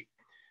VC.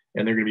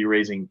 And they're going to be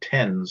raising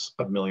tens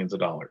of millions of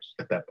dollars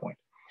at that point.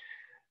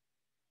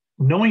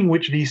 Knowing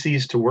which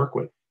VCs to work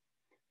with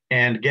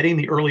and getting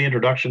the early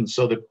introductions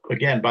so that,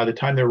 again, by the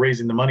time they're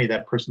raising the money,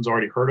 that person's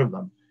already heard of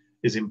them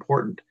is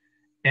important.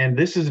 And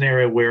this is an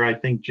area where I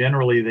think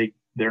generally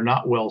they're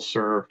not well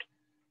served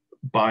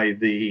by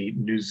the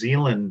New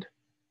Zealand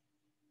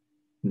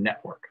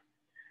network.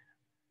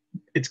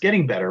 It's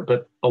getting better,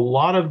 but a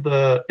lot of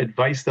the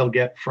advice they'll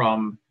get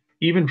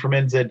even from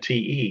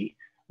NZTE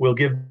will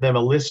give them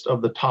a list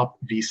of the top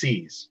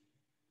VCs.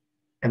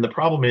 And the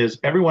problem is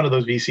every one of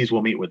those VCs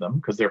will meet with them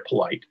because they're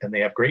polite and they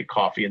have great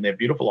coffee and they have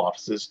beautiful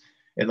offices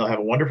and they'll have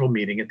a wonderful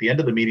meeting. At the end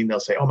of the meeting, they'll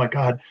say, oh my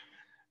God,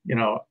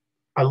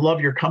 I love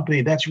your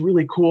company. That's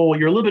really cool.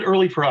 You're a little bit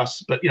early for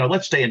us, but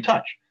let's stay in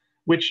touch,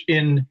 which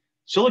in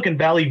Silicon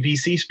Valley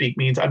VC speak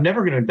means I'm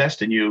never going to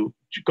invest in you.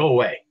 Go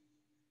away.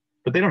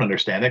 But they don't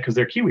understand that because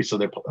they're Kiwis. So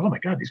they're, oh my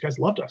God, these guys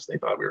loved us. They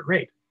thought we were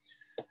great.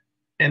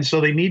 And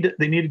so they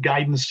need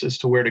guidance as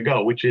to where to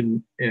go, which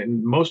in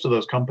most of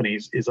those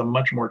companies is a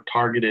much more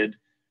targeted,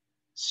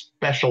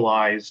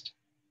 specialized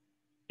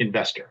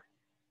investor.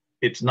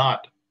 It's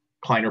not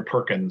Kleiner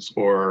Perkins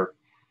or,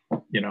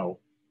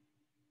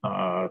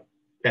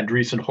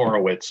 Andreessen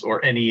Horowitz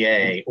or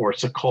NEA or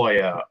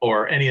Sequoia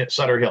or any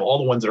Sutter Hill, all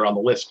the ones that are on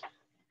the list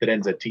that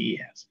NZTE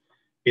has.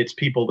 It's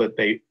people that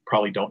they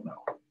probably don't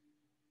know.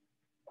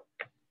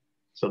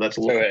 So that's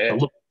a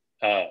little.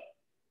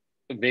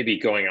 Maybe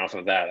going off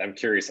of that, I'm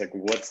curious,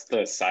 what's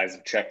the size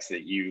of checks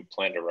that you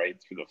plan to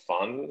write through the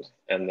fund?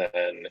 And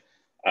then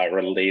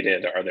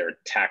related, are there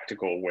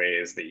tactical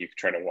ways that you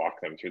try to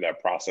walk them through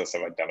that process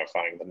of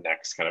identifying the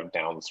next kind of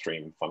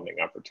downstream funding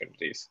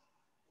opportunities?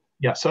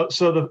 Yeah, so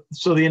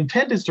the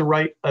intent is to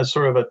write a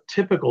sort of a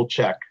typical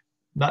check,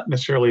 not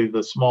necessarily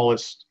the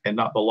smallest and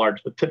not the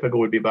large, but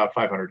typical would be about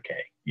 500K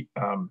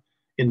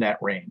in that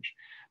range.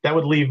 That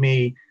would leave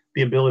me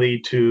the ability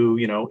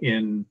to,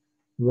 in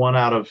 1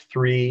 out of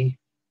 3,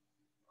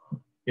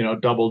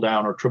 double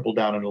down or triple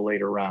down in a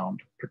later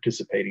round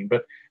participating.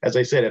 But as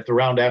I said, if the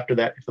round after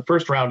that, if the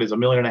first round is $1.5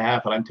 million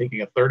and I'm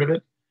taking a third of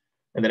it,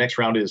 and the next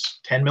round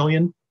is 10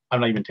 million, I'm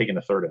not even taking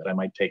a third of it. I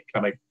might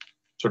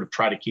sort of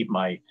try to keep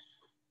my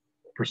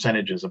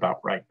percentages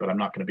about right, but I'm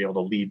not going to be able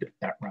to lead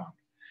that round.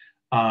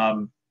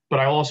 But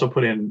I'll also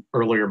put in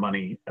earlier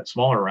money at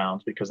smaller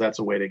rounds because that's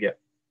a way to get,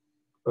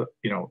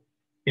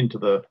 into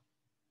the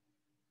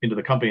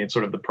company and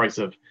sort of the price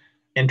of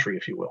entry,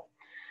 if you will.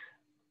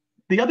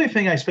 The other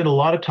thing, I spend a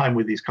lot of time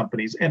with these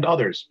companies and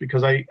others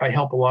because I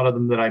help a lot of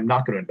them that I'm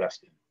not going to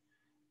invest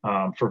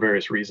in for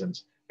various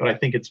reasons. But I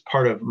think it's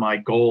part of my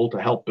goal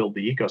to help build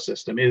the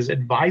ecosystem is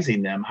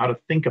advising them how to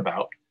think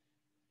about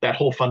that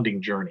whole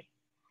funding journey.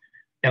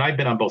 And I've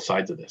been on both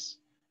sides of this.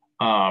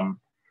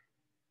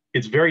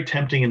 It's very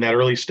tempting in that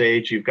early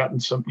stage. You've gotten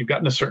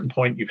a certain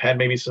point. You've had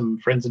maybe some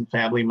friends and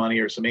family money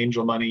or some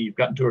angel money. You've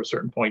gotten to a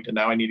certain point, and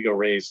now I need to go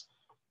raise,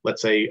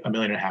 let's say, $1.5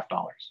 million.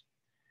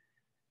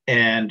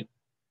 And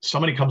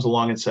somebody comes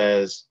along and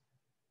says,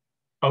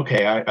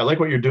 okay, I like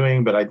what you're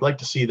doing, but I'd like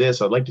to see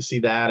this, I'd like to see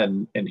that,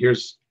 and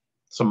here's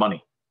some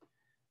money.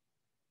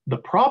 The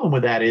problem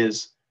with that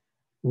is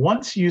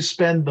once you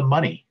spend the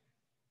money,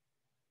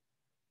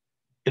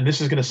 and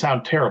this is going to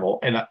sound terrible,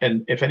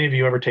 and if any of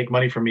you ever take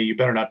money from me, you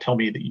better not tell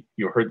me that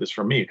you heard this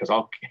from me, because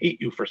I'll hate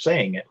you for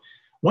saying it.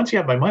 Once you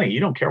have my money, you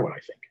don't care what I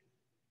think,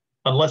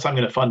 unless I'm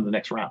going to fund the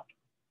next round.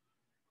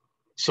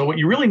 So what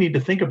you really need to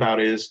think about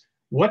is,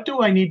 what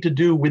do I need to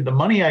do with the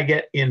money I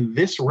get in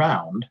this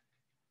round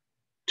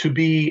to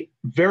be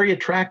very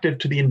attractive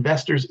to the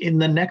investors in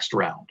the next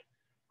round?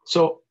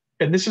 So,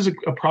 and this is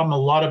a problem a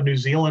lot of New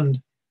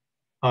Zealand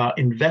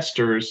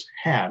investors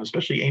have,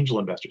 especially angel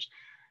investors.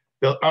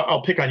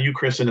 I'll pick on you,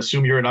 Chris, and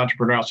assume you're an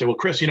entrepreneur. I'll say, well,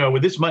 Chris,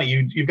 with this money,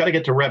 you've got to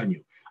get to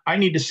revenue. I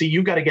need to see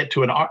you've got to get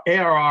to an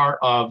ARR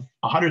of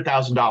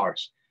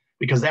 $100,000,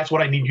 because that's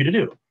what I need you to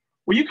do.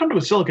 Well, you come to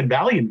a Silicon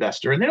Valley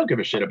investor and they don't give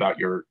a shit about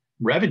your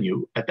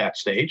revenue at that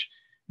stage.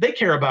 They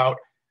care about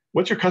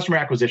what's your customer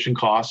acquisition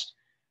cost,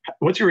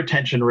 what's your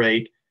retention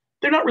rate.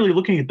 They're not really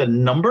looking at the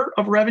number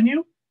of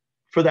revenue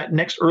for that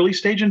next early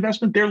stage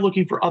investment. They're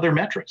looking for other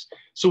metrics.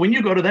 So when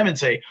you go to them and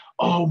say,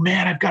 oh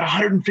man, I've got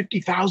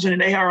 150,000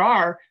 in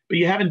ARR, but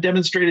you haven't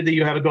demonstrated that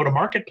you have a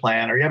go-to-market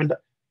plan, or they're not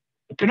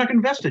going to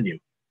invest in you.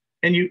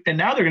 And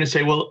now they're going to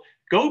say, well,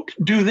 go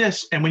do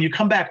this, and when you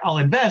come back, I'll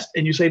invest.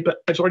 And you say, but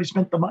I've already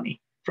spent the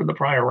money from the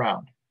prior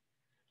round.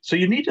 So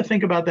you need to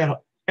think about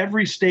that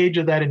every stage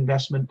of that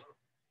investment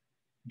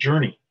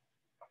journey.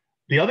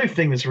 The other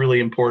thing that's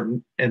really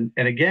important, and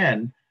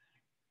again,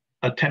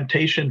 a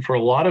temptation for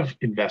a lot of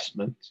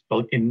investments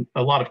in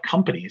a lot of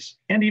companies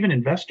and even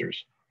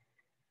investors,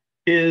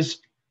 is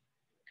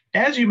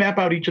as you map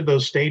out each of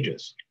those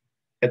stages,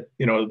 at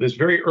this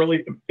very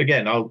early,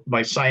 again,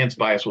 my science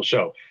bias will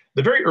show,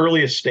 the very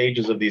earliest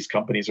stages of these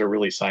companies are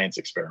really science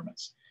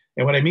experiments.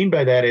 And what I mean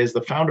by that is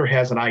the founder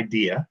has an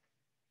idea,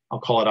 I'll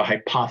call it a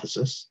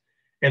hypothesis,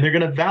 and they're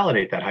going to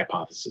validate that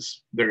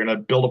hypothesis. They're going to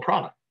build a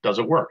product. Does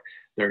it work?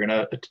 They're going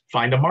to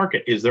find a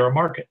market. Is there a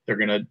market? They're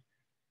going to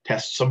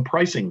test some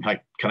pricing.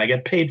 Can I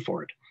get paid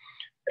for it?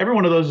 Every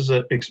one of those is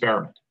an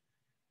experiment.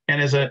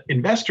 And as an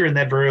investor in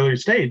that very early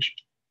stage,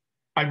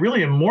 I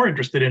really am more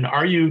interested in,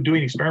 are you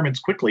doing experiments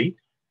quickly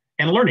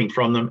and learning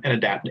from them and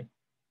adapting?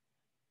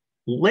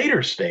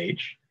 Later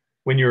stage,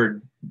 when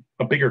you're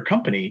a bigger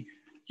company,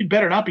 you'd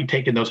better not be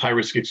taking those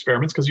high-risk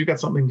experiments, because you've got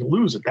something to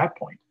lose at that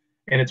point.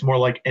 And it's more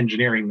like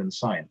engineering than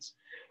science.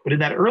 But in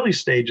that early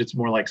stage, it's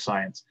more like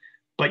science.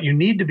 But you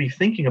need to be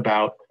thinking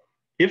about,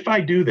 if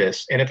I do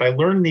this and if I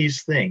learn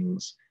these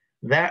things,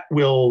 that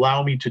will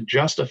allow me to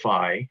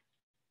justify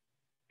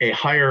a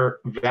higher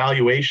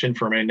valuation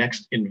for my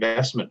next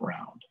investment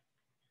round.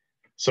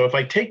 So if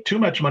I take too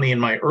much money in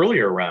my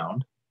earlier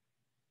round,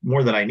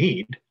 more than I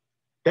need,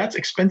 that's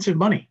expensive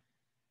money.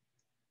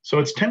 So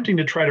it's tempting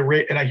to try to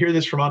raise, and I hear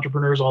this from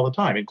entrepreneurs all the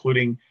time,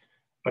 including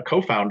a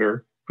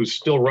co-founder who's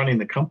still running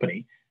the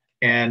company.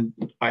 And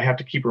I have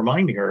to keep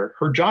reminding her,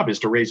 her job is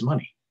to raise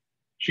money.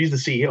 She's the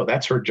CEO.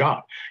 That's her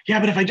job. Yeah,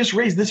 but if I just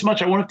raise this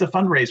much, I won't have to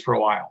fundraise for a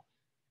while.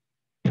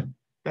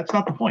 That's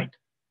not the point.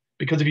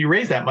 Because if you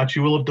raise that much,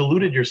 you will have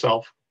diluted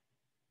yourself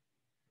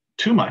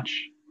too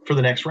much for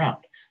the next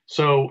round.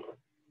 So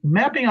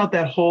mapping out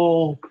that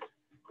whole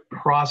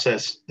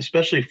process,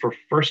 especially for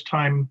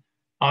first-time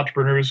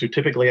entrepreneurs who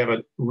typically have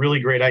a really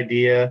great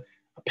idea,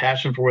 a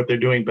passion for what they're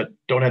doing, but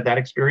don't have that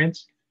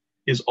experience,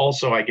 is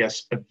also, I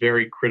guess, a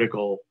very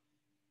critical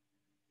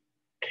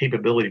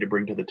capability to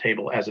bring to the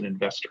table as an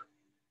investor.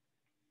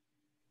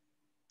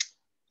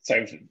 So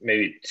I have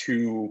maybe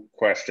two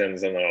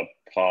questions, and then I'll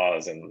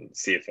pause and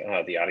see if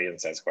the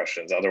audience has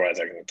questions. Otherwise,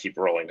 I can keep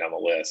rolling down the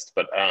list.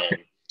 But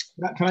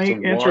can I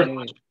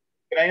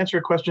answer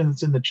a question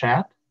that's in the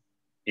chat?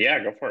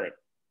 Yeah, go for it.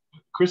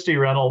 Christy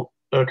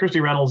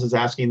Reynolds is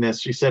asking this.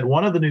 She said,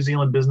 one of the New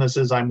Zealand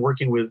businesses I'm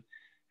working with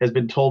has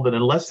been told that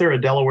unless they're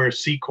a Delaware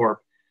C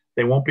Corp,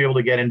 they won't be able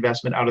to get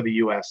investment out of the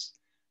US.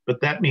 But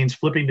that means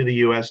flipping to the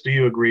US. Do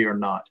you agree or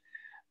not?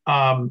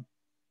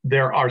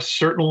 There are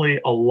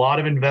certainly a lot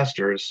of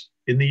investors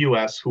in the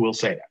US who will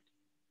say that.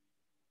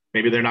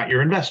 Maybe they're not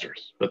your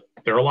investors, but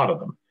there are a lot of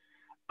them.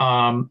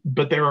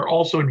 But there are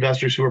also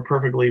investors who are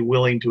perfectly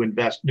willing to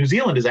invest. New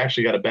Zealand has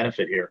actually got a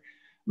benefit here.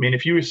 I mean,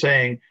 if you were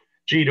saying,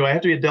 gee, do I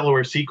have to be a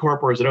Delaware C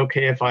Corp, or is it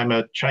okay if I'm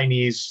a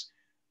Chinese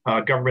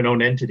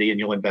government-owned entity and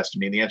you'll invest in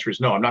me? And the answer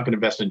is no, I'm not going to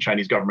invest in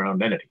Chinese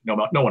government-owned entity. No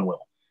one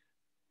will.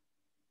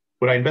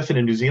 Would I invest in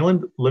a New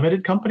Zealand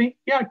limited company?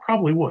 Yeah, I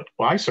probably would.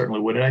 Well, I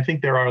certainly would. And I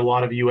think there are a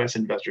lot of US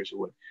investors who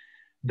would.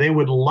 They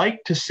would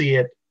like to see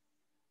it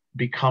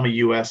become a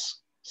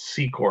US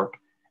C Corp.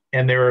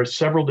 And there are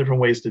several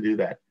different ways to do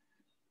that.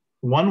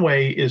 One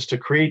way is to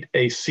create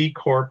a C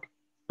Corp.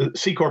 The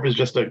C Corp is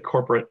just a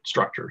corporate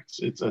structure.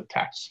 It's a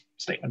tax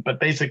statement. But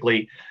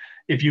basically,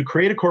 if you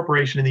create a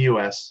corporation in the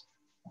US,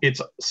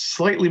 it's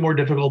slightly more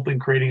difficult than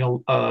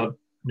creating a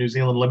New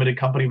Zealand limited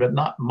company, but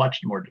not much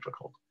more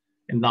difficult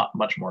and not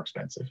much more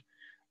expensive.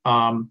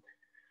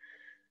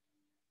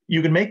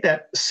 You can make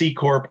that C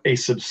Corp a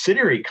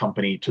subsidiary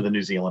company to the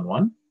New Zealand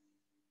one,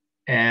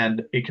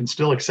 and it can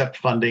still accept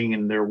funding,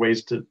 and there are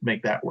ways to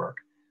make that work.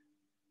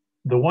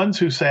 The ones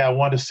who say, I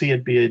want to see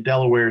it be a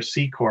Delaware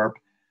C Corp,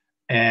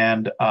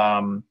 and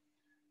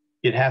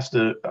it has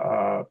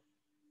to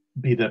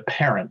be the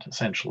parent,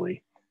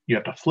 essentially. You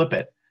have to flip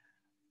it.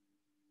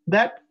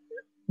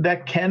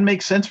 That can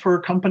make sense for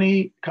a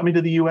company coming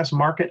to the US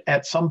market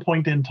at some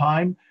point in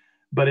time,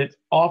 but it's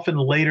often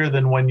later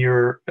than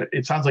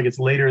it sounds like it's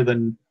later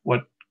than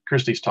what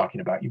Christy's talking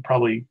about. You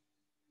probably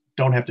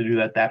don't have to do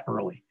that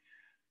early.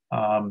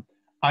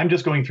 I'm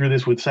just going through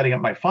this with setting up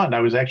my fund. I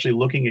was actually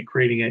looking at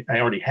I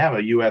already have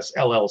a US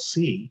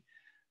LLC,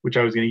 which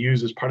I was going to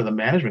use as part of the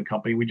management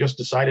company. We just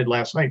decided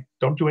last night,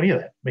 don't do any of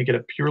that. Make it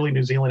a purely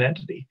New Zealand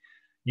entity.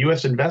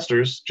 US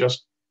investors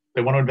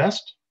they want to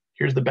invest.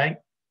 Here's the bank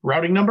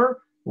routing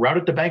number, route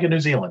it to Bank of New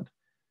Zealand.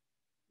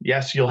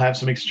 Yes, you'll have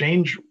some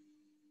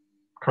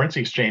currency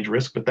exchange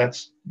risk,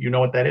 but you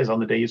know what that is on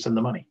the day you send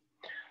the money.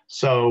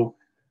 So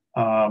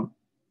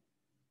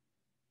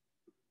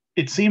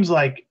it seems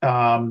like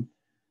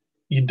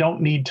you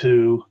don't need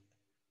to,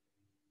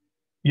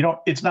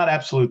 it's not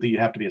absolute that you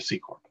have to be a C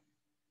Corp.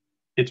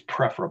 It's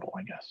preferable,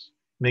 I guess.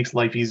 Makes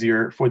life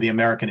easier for the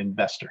American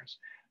investors.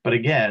 But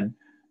again,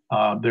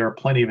 there are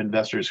plenty of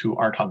investors who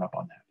aren't hung up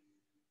on that.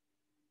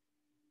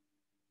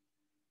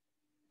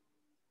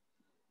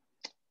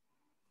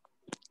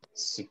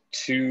 So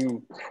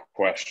 2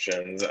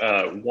 questions.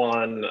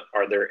 One,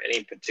 are there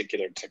any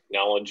particular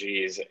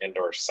technologies and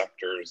or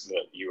sectors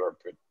that you are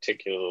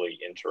particularly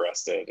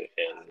interested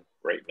in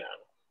right now?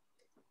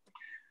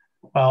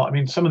 Well, I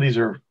mean, some of these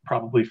are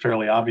probably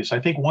fairly obvious. I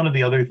think one of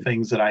the other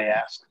things that I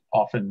ask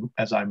often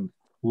as I'm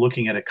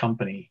looking at a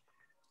company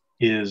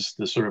is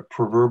the sort of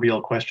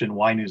proverbial question,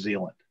 why New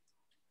Zealand?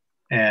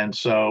 And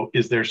so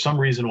is there some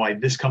reason why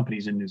this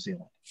company's in New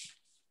Zealand?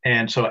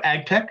 And so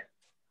ag tech,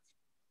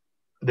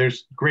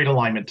 there's great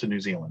alignment to New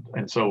Zealand.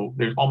 And so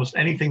there's almost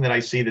anything that I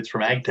see that's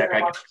from ag tech.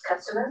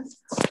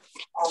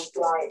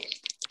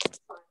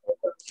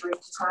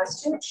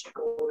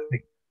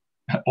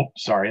 Oh,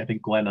 sorry. I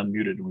think Glenn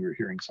unmuted and we were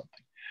hearing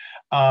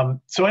something.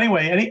 So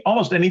anyway,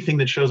 almost anything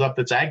that shows up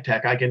that's ag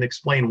tech, I can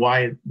explain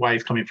why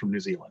it's coming from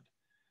New Zealand.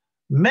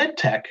 Med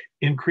tech,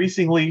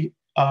 increasingly,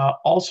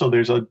 also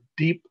there's a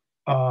deep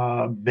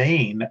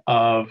vein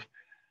of,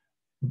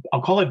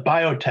 I'll call it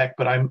biotech,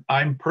 but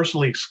I'm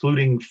personally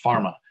excluding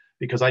pharma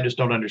because I just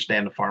don't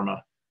understand the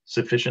pharma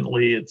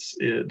sufficiently.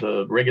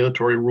 The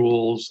regulatory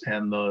rules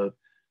and the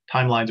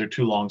timelines are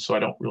too long, so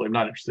I'm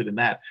not interested in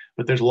that.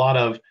 But there's a lot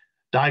of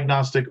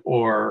diagnostic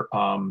or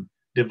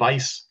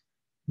device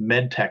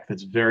med tech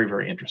that's very,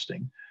 very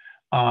interesting.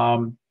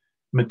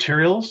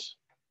 Materials,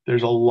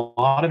 there's a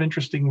lot of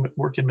interesting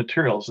work in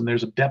materials, and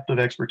there's a depth of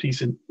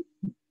expertise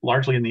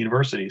largely in the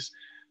universities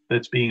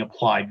that's being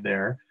applied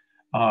there.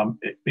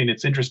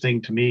 It's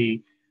interesting to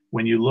me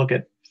when you look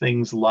at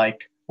things like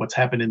what's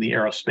happened in the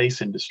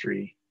aerospace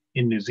industry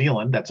in New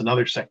Zealand. That's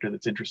another sector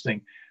that's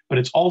interesting, but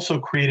it's also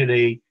created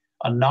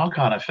a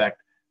knock-on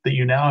effect that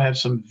you now have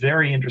some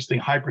very interesting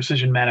high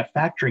precision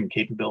manufacturing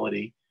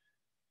capability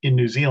in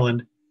New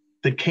Zealand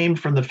that came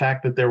from the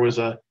fact that there was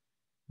a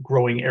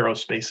growing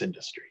aerospace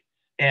industry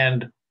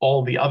and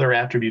all the other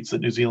attributes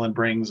that New Zealand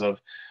brings of,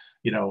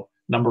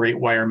 number 8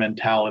 wire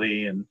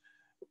mentality, and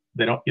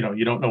you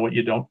don't know what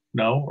you don't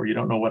know, or you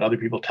don't know what other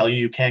people tell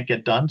you can't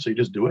get done, so you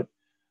just do it.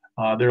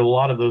 There are a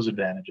lot of those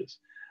advantages.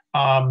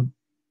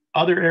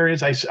 Other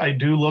areas, I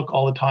do look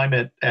all the time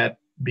at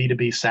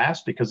B2B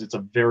SaaS because it's a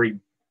very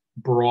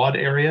broad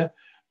area.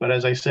 But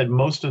as I said,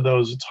 most of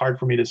those, it's hard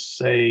for me to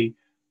say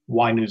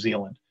why New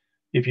Zealand.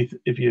 If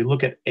you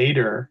look at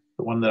Ader,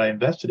 the one that I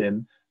invested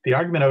in, the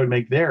argument I would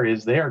make there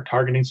is they are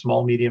targeting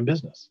small, medium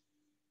business.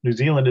 New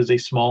Zealand is a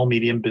small,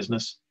 medium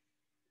business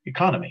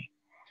economy.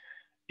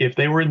 If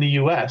they were in the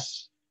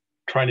US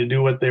trying to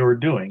do what they were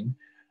doing,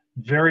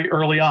 very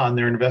early on,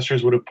 their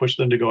investors would have pushed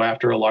them to go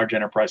after a large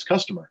enterprise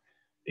customer.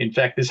 In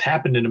fact, this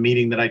happened in a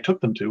meeting that I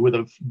took them to with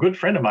a good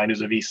friend of mine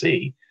who's a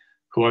VC,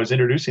 who I was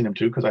introducing them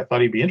to because I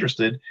thought he'd be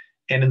interested.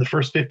 And in the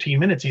first 15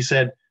 minutes, he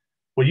said,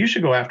 well, you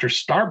should go after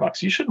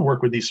Starbucks. You shouldn't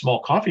work with these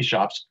small coffee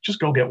shops. Just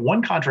go get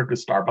one contract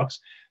with Starbucks.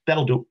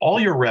 That'll do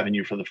all your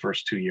revenue for the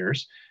first 2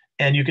 years,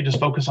 and you can just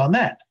focus on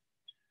that.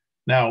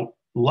 Now,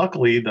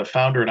 luckily, the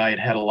founder and I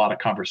had a lot of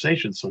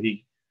conversations, so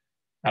I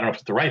don't know if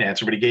it's the right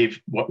answer, but he gave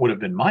what would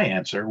have been my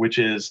answer, which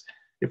is,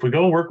 if we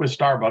go and work with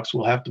Starbucks,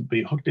 we'll have to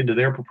be hooked into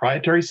their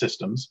proprietary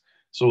systems.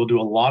 So we'll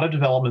do a lot of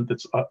development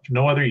that's of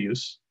no other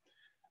use.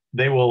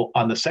 They will,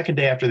 on the second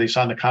day after they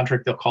sign the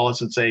contract, they'll call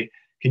us and say,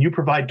 can you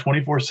provide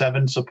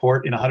 24/7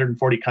 support in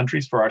 140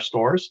 countries for our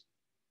stores?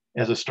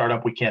 As a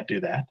startup, we can't do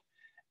that.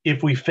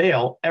 If we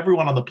fail,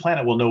 everyone on the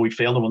planet will know we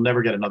failed and we'll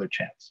never get another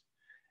chance.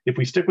 If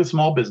we stick with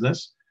small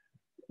business,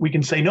 we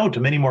can say no to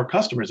many more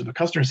customers. If a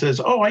customer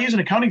says, oh, I use an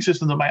accounting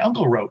system that my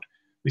uncle wrote,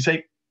 we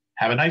say,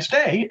 have a nice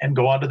day, and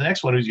go on to the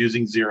next one who's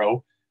using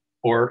Xero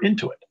or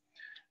Intuit.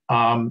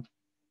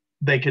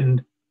 They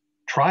can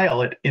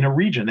trial it in a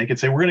region. They could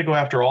say, we're going to go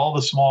after all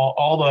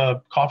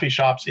the coffee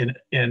shops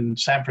in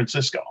San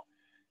Francisco.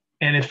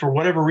 And if for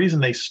whatever reason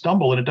they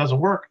stumble and it doesn't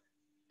work,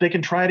 they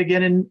can try it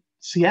again in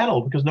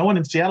Seattle, because no one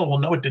in Seattle will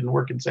know it didn't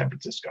work in San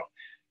Francisco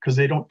because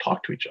they don't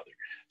talk to each other.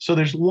 So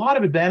there's a lot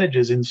of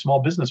advantages in the small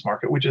business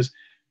market, which is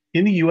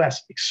in the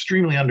US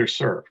extremely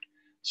underserved.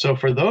 So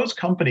for those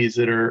companies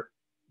that are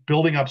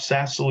building up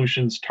SaaS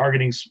solutions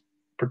targeting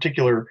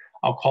particular,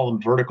 I'll call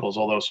them verticals,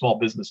 although small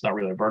business not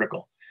really a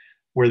vertical,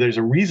 where there's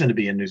a reason to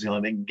be in New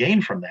Zealand, they can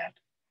gain from that.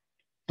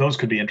 Those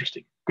could be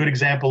interesting. Good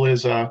example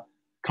is a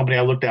company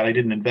I looked at, I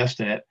didn't invest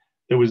in it,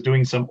 that was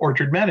doing some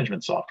orchard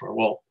management software.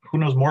 Well, who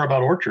knows more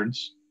about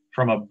orchards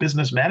from a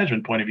business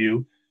management point of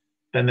view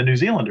than the New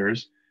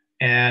Zealanders?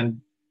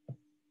 And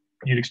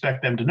you'd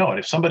expect them to know it.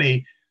 If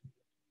somebody,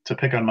 to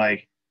pick on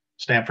my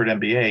Stanford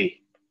MBA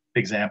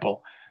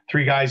example,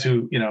 3 guys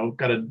who,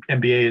 got an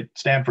MBA at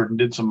Stanford and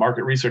did some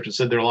market research and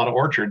said there are a lot of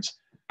orchards,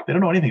 they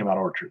don't know anything about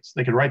orchards.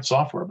 They could write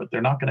software, but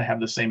they're not going to have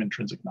the same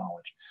intrinsic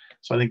knowledge.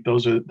 So I think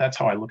that's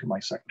how I look at my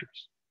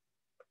sectors.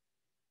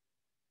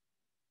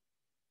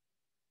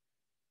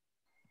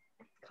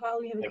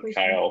 Kyle, you have a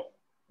question? Kyle.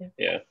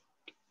 Yeah.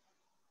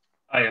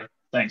 Oh, yeah,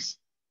 thanks.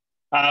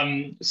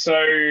 I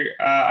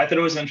thought it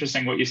was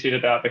interesting what you said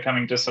about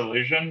becoming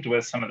disillusioned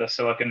with some of the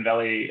Silicon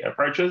Valley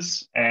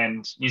approaches,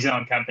 and New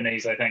Zealand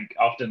companies, I think,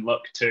 often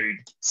look to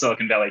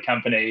Silicon Valley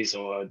companies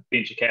or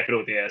venture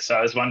capital there. So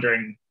I was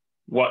wondering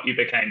what you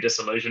became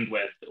disillusioned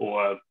with,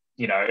 or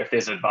if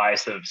there's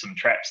advice of some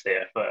traps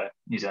there for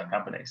New Zealand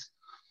companies.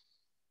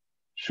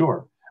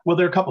 Sure. Well,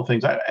 there are a couple of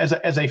things.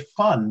 As a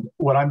fund,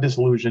 what I'm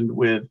disillusioned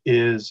with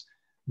is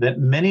that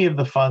many of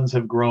the funds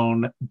have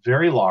grown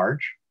very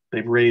large.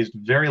 They've raised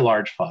very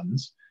large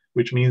funds,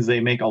 which means they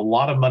make a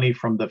lot of money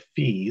from the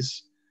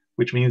fees,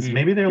 which means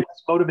maybe they're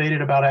less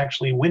motivated about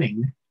actually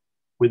winning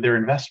with their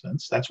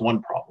investments. That's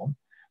one problem.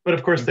 But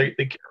of course, they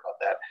care about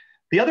that.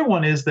 The other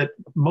one is that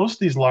most of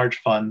these large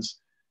funds,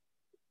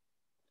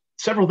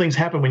 several things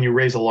happen when you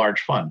raise a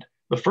large fund.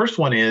 The first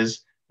one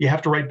is you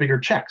have to write bigger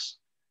checks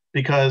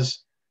because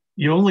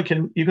you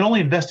can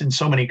only invest in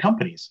so many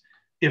companies.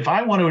 If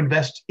I wanted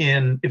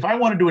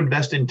to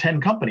invest in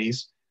 10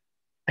 companies,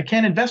 I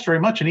can't invest very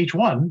much in each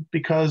one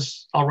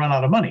because I'll run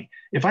out of money.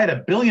 If I had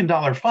 $1 billion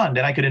fund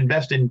and I could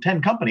invest in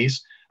 10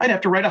 companies, I'd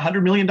have to write a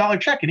 $100 million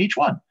check in each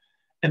one.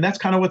 And that's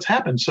kind of what's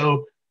happened.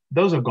 So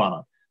those have gone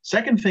up.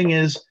 Second thing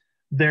is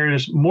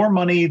there's more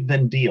money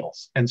than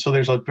deals. And so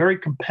there's a very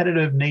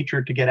competitive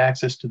nature to get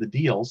access to the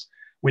deals,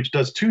 which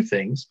does 2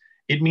 things.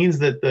 It means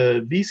that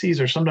the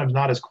VCs are sometimes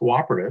not as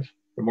cooperative,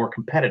 they're more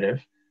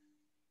competitive.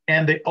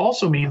 And it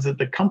also means that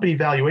the company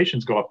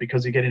valuations go up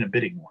because you get in a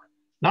bidding war.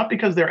 Not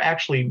because they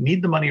actually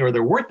need the money or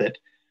they're worth it,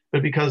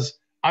 but because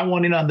I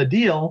want in on the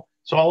deal,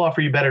 so I'll offer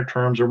you better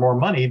terms or more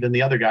money than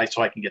the other guy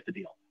so I can get the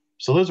deal.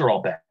 So those are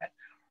all bad.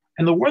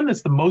 And the one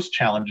that's the most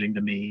challenging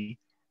to me,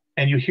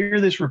 and you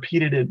hear this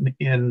repeated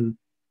in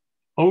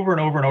over and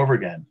over and over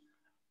again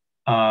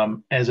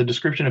as a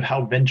description of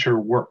how venture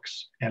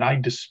works, and I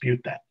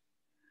dispute that.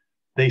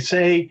 They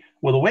say,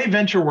 well, the way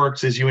venture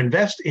works is you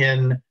invest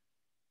in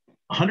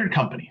 100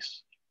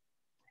 companies,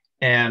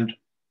 and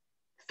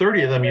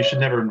 30 of them you should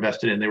never have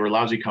invested in. They were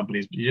lousy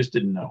companies, but you just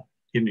didn't know.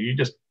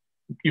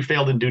 You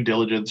failed in due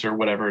diligence or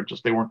whatever,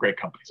 they weren't great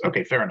companies.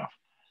 Okay, fair enough.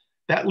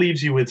 That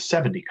leaves you with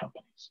 70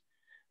 companies.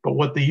 But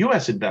what the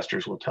US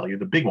investors will tell you,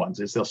 the big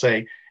ones, is they'll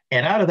say,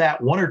 and out of that,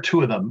 1 or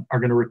 2 of them are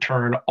going to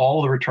return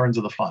all the returns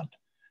of the fund.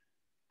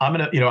 I'm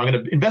going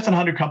to invest in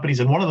 100 companies,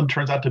 and one of them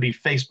turns out to be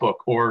Facebook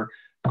or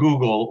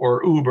Google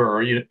or Uber,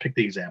 or you pick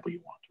the example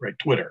you want, right?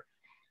 Twitter.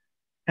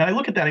 And I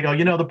look at that, I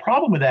go, the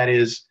problem with that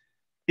is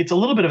it's a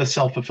little bit of a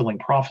self-fulfilling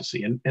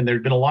prophecy. And there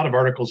have been a lot of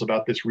articles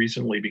about this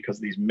recently because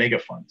of these mega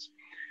funds.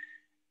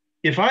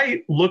 If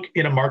I look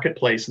in a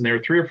marketplace and there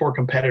are 3 or 4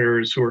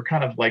 competitors who are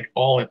kind of like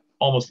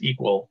almost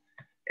equal,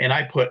 and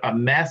I put a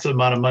massive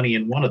amount of money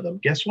in one of them,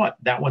 guess what?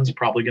 That one's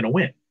probably going to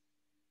win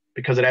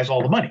because it has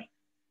all the money.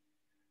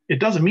 It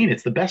doesn't mean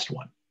it's the best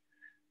one.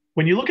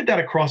 When you look at that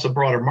across a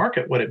broader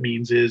market, what it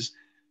means is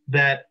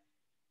that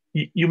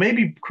you may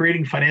be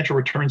creating financial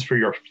returns for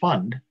your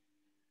fund,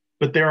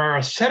 but there are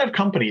a set of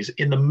companies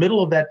in the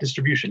middle of that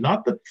distribution,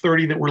 not the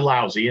 30 that were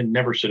lousy and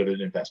never should have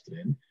been invested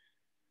in,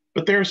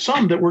 but there are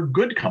some that were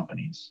good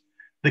companies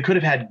that could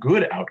have had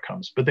good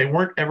outcomes, but they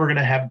weren't ever going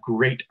to have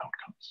great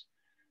outcomes.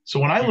 So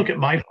when I look at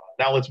my fund,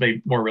 now let's make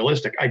it more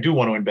realistic, I do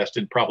want to invest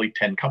in probably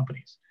 10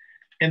 companies.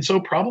 And so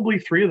probably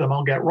 3 of them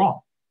I'll get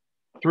wrong,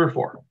 3 or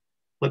 4.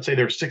 Let's say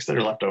there's 6 that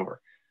are left over.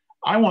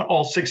 I want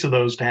all 6 of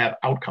those to have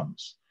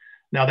outcomes.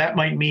 Now that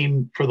might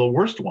mean for the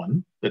worst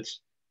one that's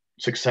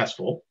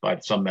successful by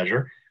some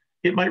measure,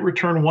 it might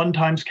return 1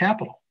 times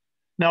capital.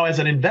 Now, as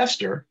an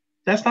investor,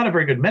 that's not a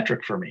very good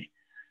metric for me.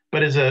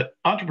 But as an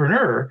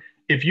entrepreneur,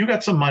 if you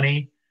got some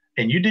money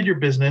and you did your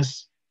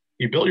business,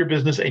 you built your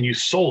business and you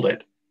sold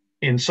it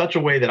in such a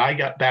way that I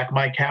got back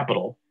my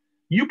capital,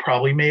 you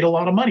probably made a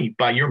lot of money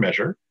by your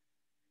measure.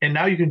 And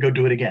now you can go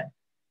do it again,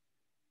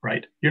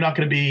 right? You're not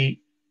going to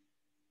be,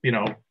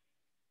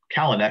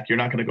 Kalanek, you're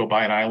not going to go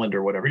buy an island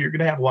or whatever. You're going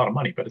to have a lot of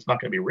money, but it's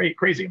not going to be a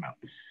crazy amount.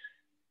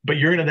 But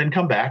you're going to then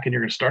come back and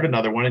you're going to start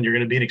another one, and you're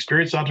going to be an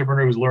experienced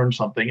entrepreneur who's learned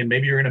something, and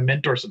maybe you're going to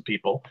mentor some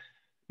people.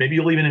 Maybe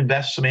you'll even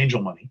invest some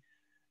angel money,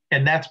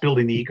 and that's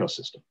building the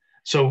ecosystem.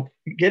 So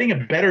getting a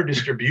better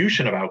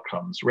distribution of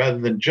outcomes rather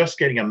than just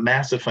getting a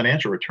massive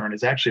financial return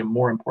is actually a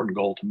more important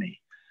goal to me.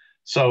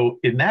 So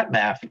in that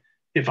math,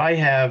 if I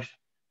have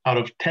out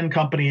of 10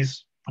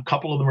 companies, a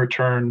couple of them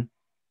return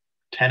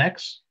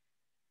 10x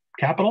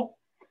capital.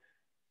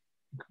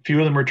 A few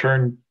of them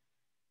return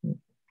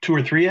 2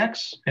 or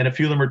 3x, and a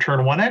few of them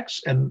return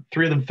 1x, and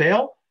 3 of them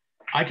fail.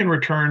 I can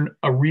return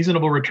a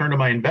reasonable return to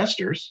my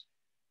investors,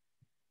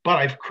 but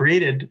I've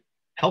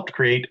helped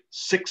create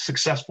 6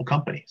 successful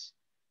companies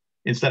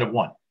instead of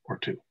 1 or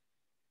 2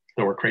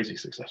 that were crazy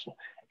successful.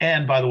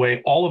 And by the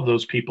way, all of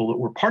those people that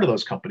were part of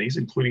those companies,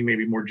 including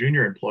maybe more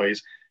junior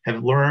employees,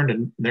 have learned,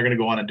 and they're going to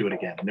go on and do it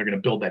again. And they're going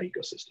to build that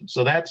ecosystem.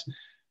 So that's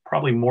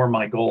probably more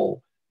my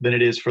goal than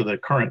it is for the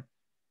current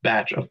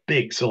batch of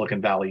big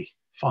Silicon Valley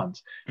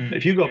funds. Mm-hmm.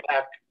 If you go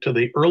back to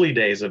the early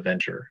days of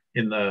venture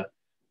in the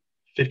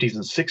 50s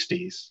and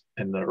 60s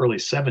and the early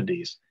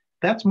 70s,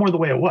 that's more the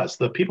way it was.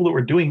 The people that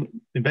were doing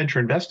venture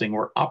investing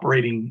were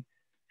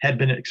had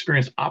been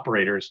experienced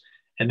operators,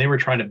 and they were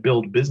trying to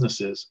build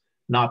businesses,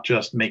 not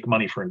just make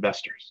money for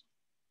investors.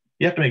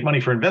 You have to make money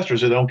for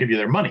investors or they don't give you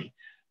their money.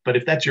 But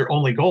if that's your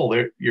only goal,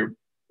 you're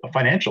a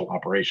financial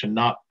operation,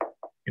 not,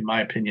 in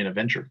my opinion, a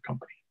venture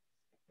company.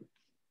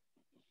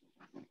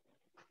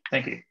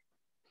 Thank you.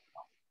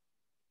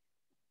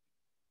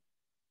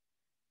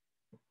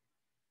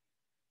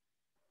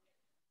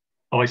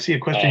 Oh, I see a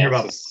question here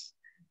about.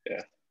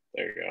 Yeah,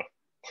 there you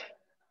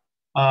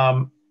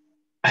go.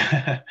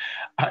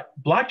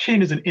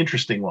 Blockchain is an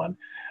interesting one.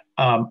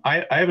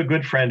 I have a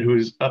good friend who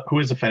is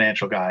a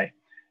financial guy,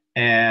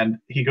 and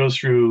he goes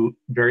through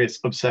various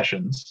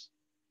obsessions.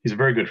 He's a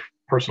very good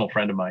personal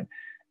friend of mine,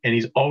 and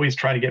he's always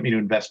trying to get me to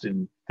invest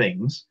in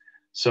things.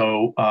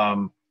 So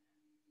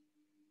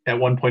at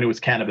one point it was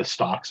cannabis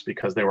stocks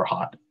because they were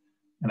hot.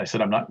 And I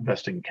said, I'm not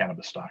investing in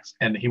cannabis stocks.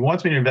 And he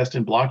wants me to invest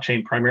in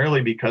blockchain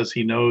primarily because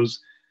he knows,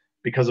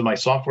 because of my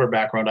software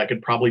background, I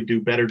could probably do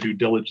better due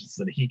diligence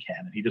than he can.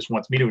 And he just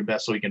wants me to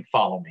invest so he can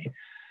follow me.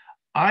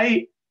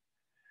 I'm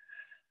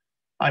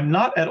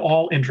not at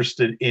all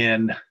interested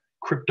in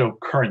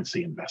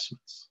cryptocurrency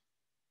investments.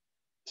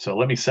 So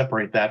let me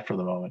separate that for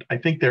the moment. I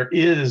think there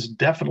is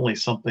definitely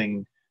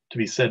something to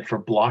be said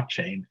for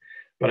blockchain,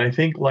 but I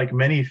think like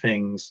many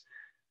things,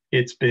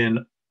 it's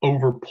been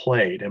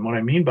overplayed. And what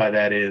I mean by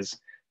that is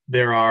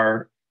there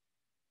are,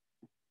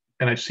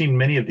 and I've seen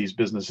many of these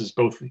businesses,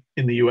 both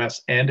in the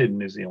US and in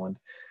New Zealand,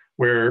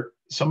 where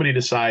somebody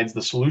decides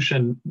the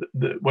solution,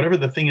 whatever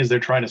the thing is they're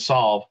trying to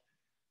solve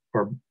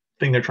or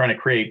thing they're trying to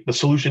create, the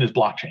solution is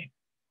blockchain.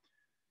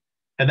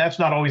 And that's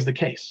not always the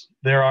case.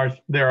 There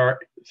are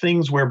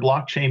things where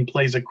blockchain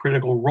plays a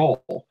critical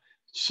role.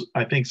 So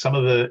I think some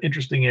of the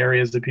interesting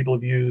areas that people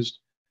have used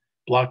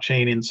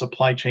blockchain in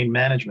supply chain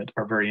management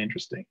are very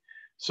interesting.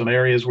 Some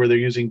areas where they're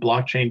using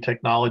blockchain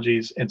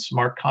technologies and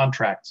smart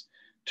contracts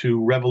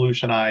to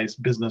revolutionize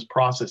business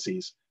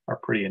processes are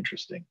pretty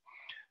interesting.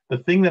 The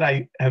thing that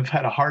I have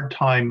had a hard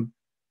time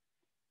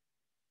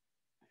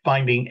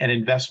finding an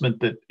investment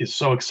that is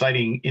so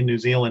exciting in New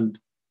Zealand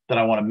that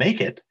I want to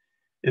make it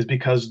is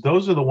because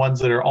those are the ones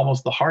that are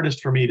almost the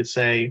hardest for me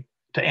to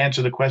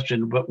answer the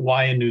question, but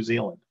why in New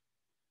Zealand?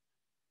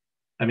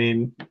 I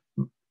mean,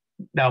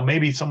 now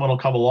maybe someone will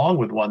come along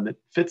with one that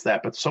fits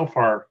that, but so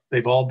far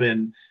they've all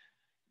been,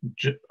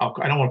 I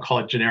don't want to call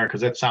it generic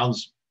because that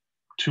sounds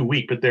too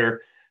weak, but they're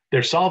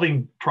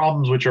solving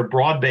problems which are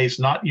broad-based,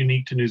 not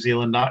unique to New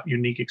Zealand, not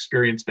unique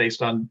experience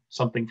based on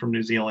something from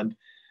New Zealand.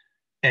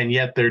 And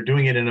yet they're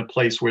doing it in a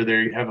place where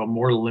they have a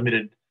more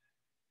limited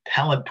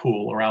talent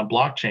pool around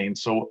blockchain.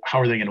 So how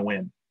are they going to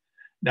win?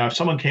 Now, if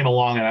someone came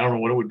along, and I don't know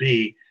what it would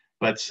be,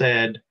 but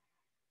said,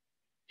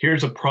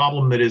 here's a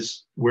problem that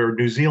is where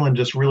New Zealand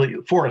just really,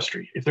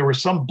 forestry. If there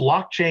was some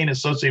blockchain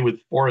associated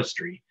with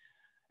forestry,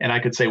 and I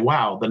could say,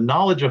 wow, the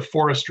knowledge of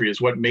forestry is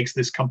what makes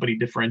this company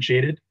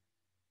differentiated,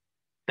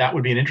 that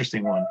would be an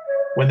interesting one.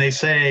 When they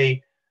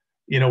say,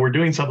 we're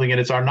doing something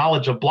and it's our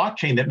knowledge of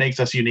blockchain that makes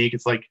us unique,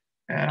 it's like,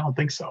 I don't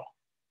think so.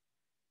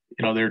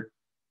 There are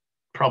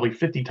probably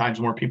 50 times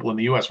more people in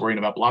the US worrying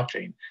about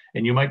blockchain.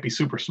 And you might be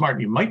super smart,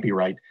 and you might be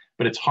right,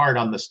 but it's hard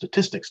on the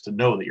statistics to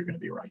know that you're going to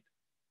be right,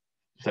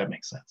 if that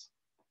makes sense.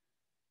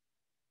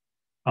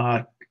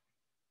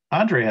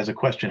 Andre has a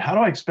question. How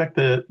do I expect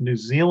the New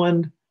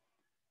Zealand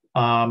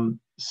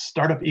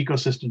startup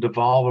ecosystem to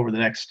evolve over the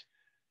next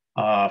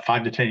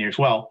 5 to 10 years?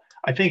 Well,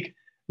 I think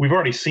we've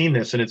already seen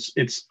this, and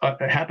it's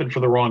happened for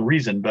the wrong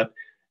reason. But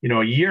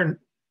a year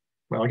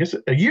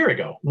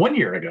ago,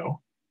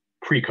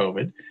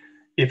 pre-COVID,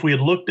 if we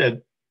had looked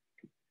at,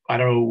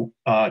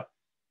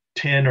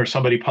 TIN or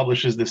somebody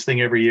publishes this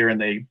thing every year and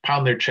they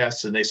pound their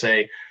chests and they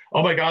say,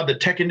 oh my God, the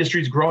tech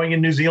industry is growing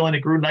in New Zealand. It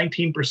grew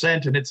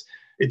 19% and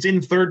it's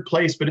in third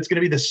place, but it's going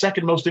to be the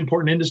second most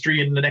important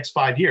industry in the next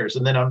 5 years.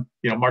 And then on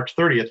March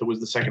 30th, it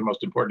was the second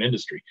most important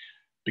industry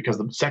because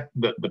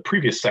the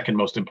previous second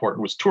most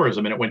important was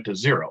tourism and it went to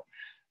 0.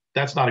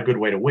 That's not a good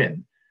way to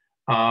win.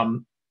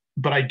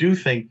 But I do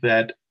think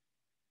that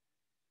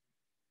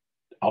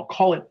I'll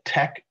call it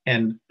tech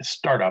and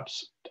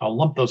startups. I'll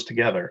lump those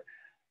together.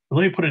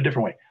 Let me put it a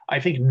different way. I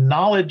think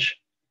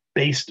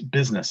knowledge-based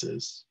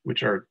businesses,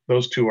 which are,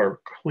 those two are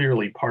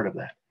clearly part of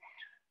that,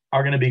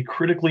 are going to be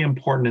critically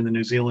important in the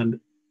New Zealand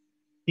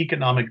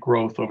economic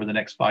growth over the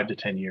next 5 to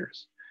 10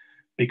 years,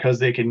 because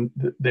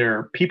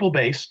they're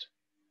people-based.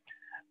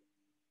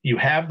 You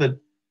have the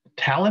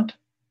talent,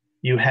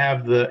 you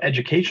have the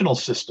educational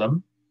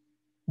system,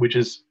 which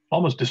is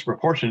almost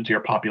disproportionate to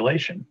your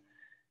population,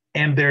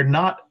 and they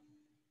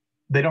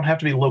don't have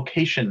to be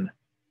location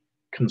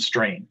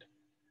constrained.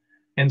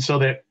 And so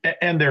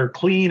they're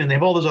clean, and they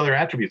have all those other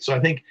attributes. So I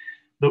think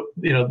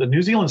the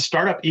New Zealand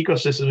startup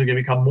ecosystem is going to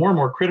become more and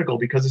more critical,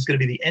 because it's going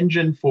to be the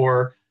engine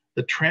for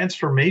the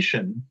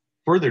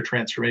further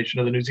transformation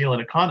of the New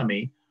Zealand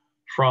economy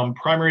from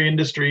primary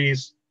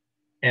industries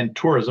and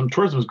tourism.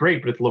 Tourism is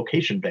great, but it's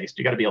location based.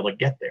 You got to be able to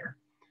get there,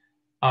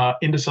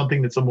 into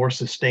something that's a more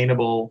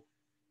sustainable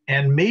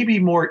and maybe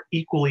more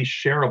equally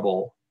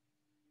shareable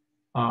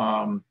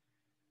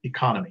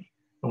economy.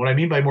 And what I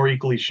mean by more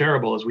equally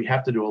shareable is we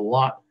have to do a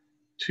lot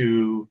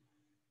to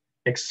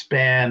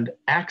expand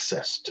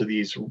access to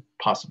these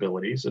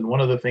possibilities. And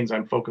one of the things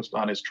I'm focused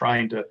on is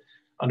trying to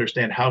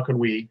understand how can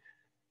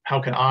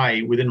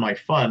I, within my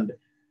fund,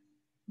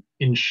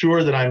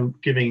 ensure that I'm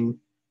giving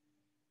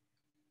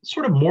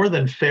sort of more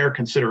than fair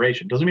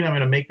consideration. Doesn't mean I'm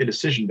going to make the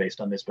decision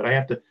based on this, but I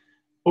have to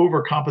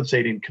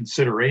overcompensate in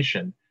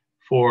consideration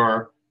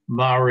for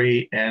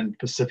Maori and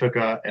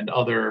Pacifica and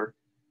other,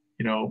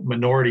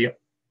 minority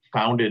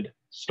founded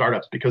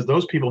startups, because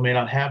those people may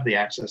not have the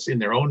access in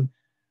their own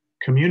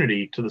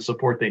community to the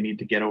support they need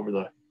to get over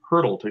the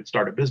hurdle to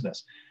start a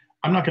business.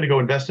 I'm not going to go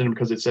invest in them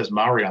because it says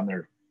Maori on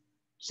their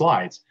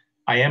slides.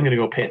 I am going to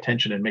go pay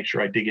attention and make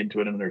sure I dig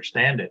into it and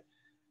understand it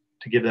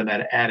to give them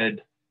that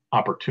added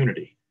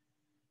opportunity.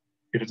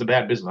 If it's a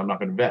bad business, I'm not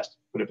going to invest.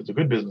 But if it's a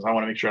good business, I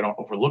want to make sure I don't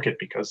overlook it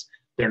because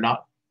they're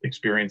not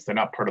experienced, they're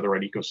not part of the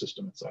right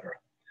ecosystem, et cetera.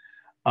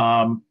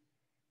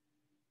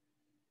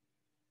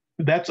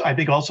 That's, I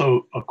think,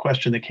 also a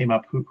question that came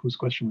up. Whose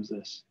question was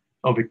this?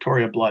 Oh,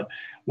 Victoria Blood.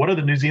 What are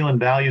the New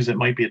Zealand values that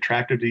might be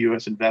attractive to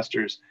U.S.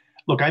 investors?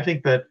 Look, I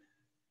think that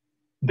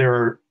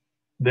there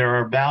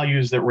are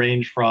values that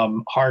range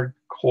from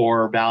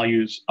hardcore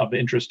values of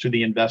interest to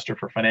the investor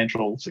for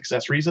financial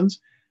success reasons,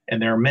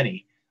 and there are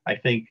many. I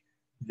think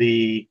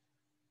the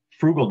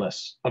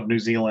frugalness of New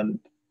Zealand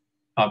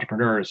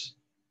entrepreneurs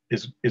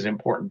is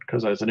important,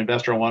 because as an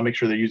investor, I want to make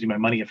sure they're using my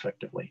money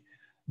effectively.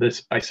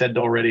 This, I said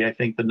already, I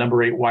think the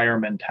number 8 wire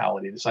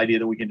mentality, this idea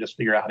that we can just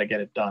figure out how to get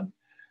it done.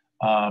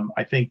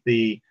 I think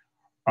this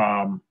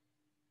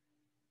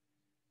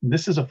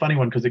is a funny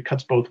one because it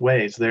cuts both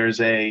ways. There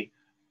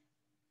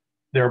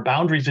are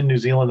boundaries in New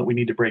Zealand that we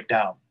need to break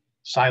down,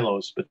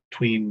 silos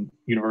between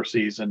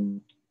universities and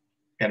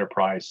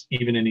enterprise.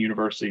 Even in the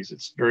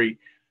universities,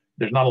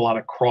 there's not a lot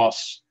of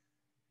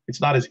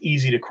it's not as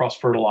easy to cross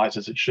fertilize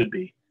as it should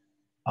be.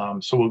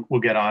 So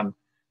we'll get on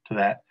to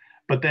that.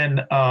 But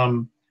then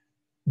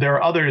there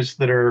are others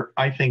that are,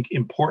 I think,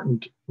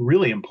 important,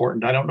 really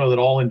important. I don't know that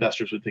all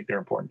investors would think they're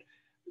important.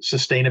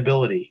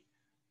 Sustainability,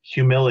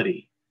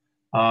 humility,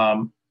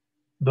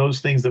 those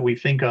things that we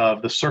think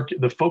of,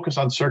 the focus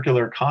on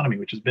circular economy,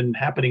 which has been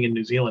happening in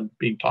New Zealand,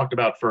 being talked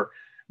about for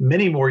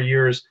many more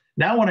years.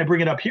 Now, when I bring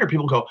it up here,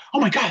 people go, "Oh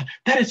my God,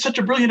 that is such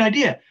a brilliant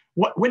idea.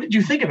 When did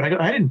you think of it?" I go,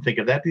 "I didn't think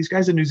of that. These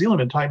guys in New Zealand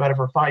have been talking about it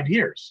for 5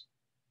 years,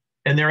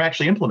 and they're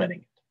actually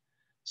implementing it."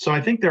 So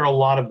I think there are a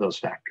lot of those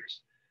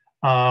factors.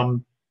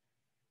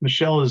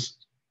 Michelle is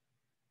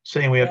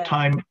saying we have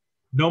time.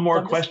 No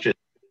more questions.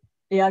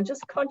 Yeah, I'm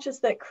just conscious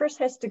that Chris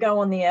has to go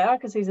on the hour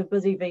because he's a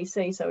busy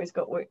VC, so he's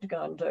got work to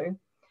go and do.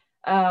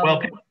 Well,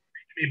 people can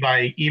reach me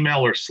by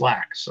email or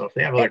Slack, so if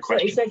they have other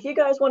questions. So if you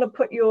guys want to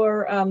put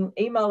your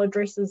email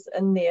addresses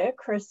in there,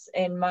 Chris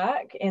and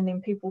Mark, and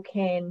then people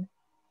can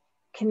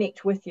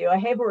connect with you. I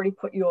have already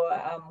put your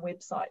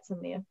websites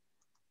in there.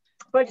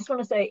 But I just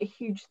want to say a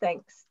huge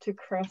thanks to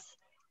Chris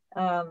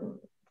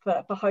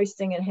for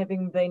hosting and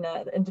having been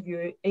an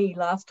interviewee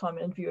last time,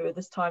 an interviewer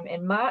this time,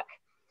 and Mark.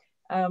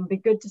 Be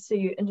good to see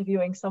you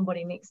interviewing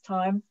somebody next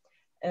time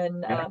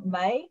in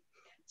May.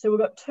 So we've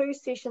got 2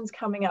 sessions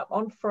coming up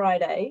on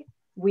Friday.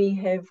 We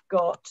have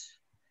got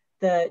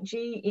the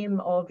GM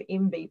of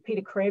MB,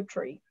 Peter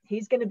Crabtree.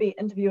 He's going to be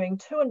interviewing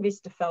 2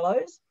 investor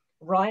fellows,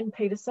 Ryan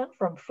Peterson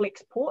from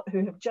Flexport,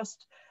 who have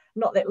just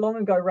not that long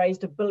ago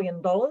raised $1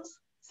 billion.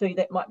 So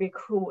that might be a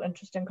cool,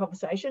 interesting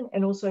conversation.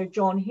 And also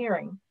John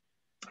Herring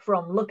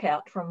from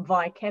Lookout from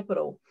Vi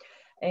Capital.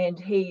 And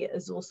he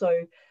is also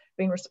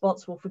been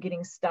responsible for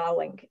getting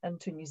Starlink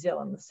into New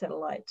Zealand, the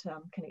satellite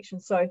connection.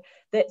 So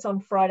that's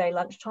on Friday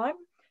lunchtime.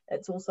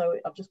 It's also,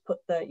 I've just put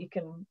you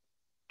can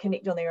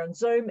connect on there on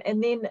Zoom.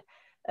 And then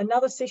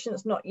another session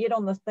that's not yet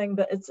on the thing,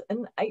 but it's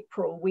in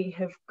April. We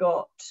have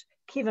got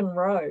Kevin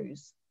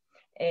Rose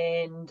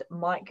and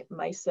Mike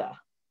Mesa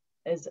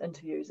as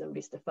interviews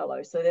investor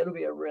fellows. So that'll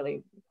be a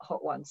really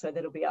hot one. So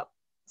that'll be up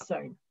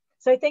soon.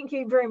 So thank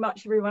you very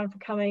much, everyone, for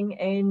coming,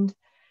 and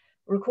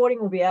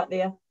recording will be out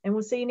there, and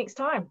we'll see you next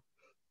time.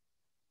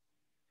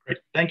 Great.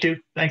 Thank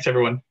you. Thanks,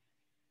 everyone.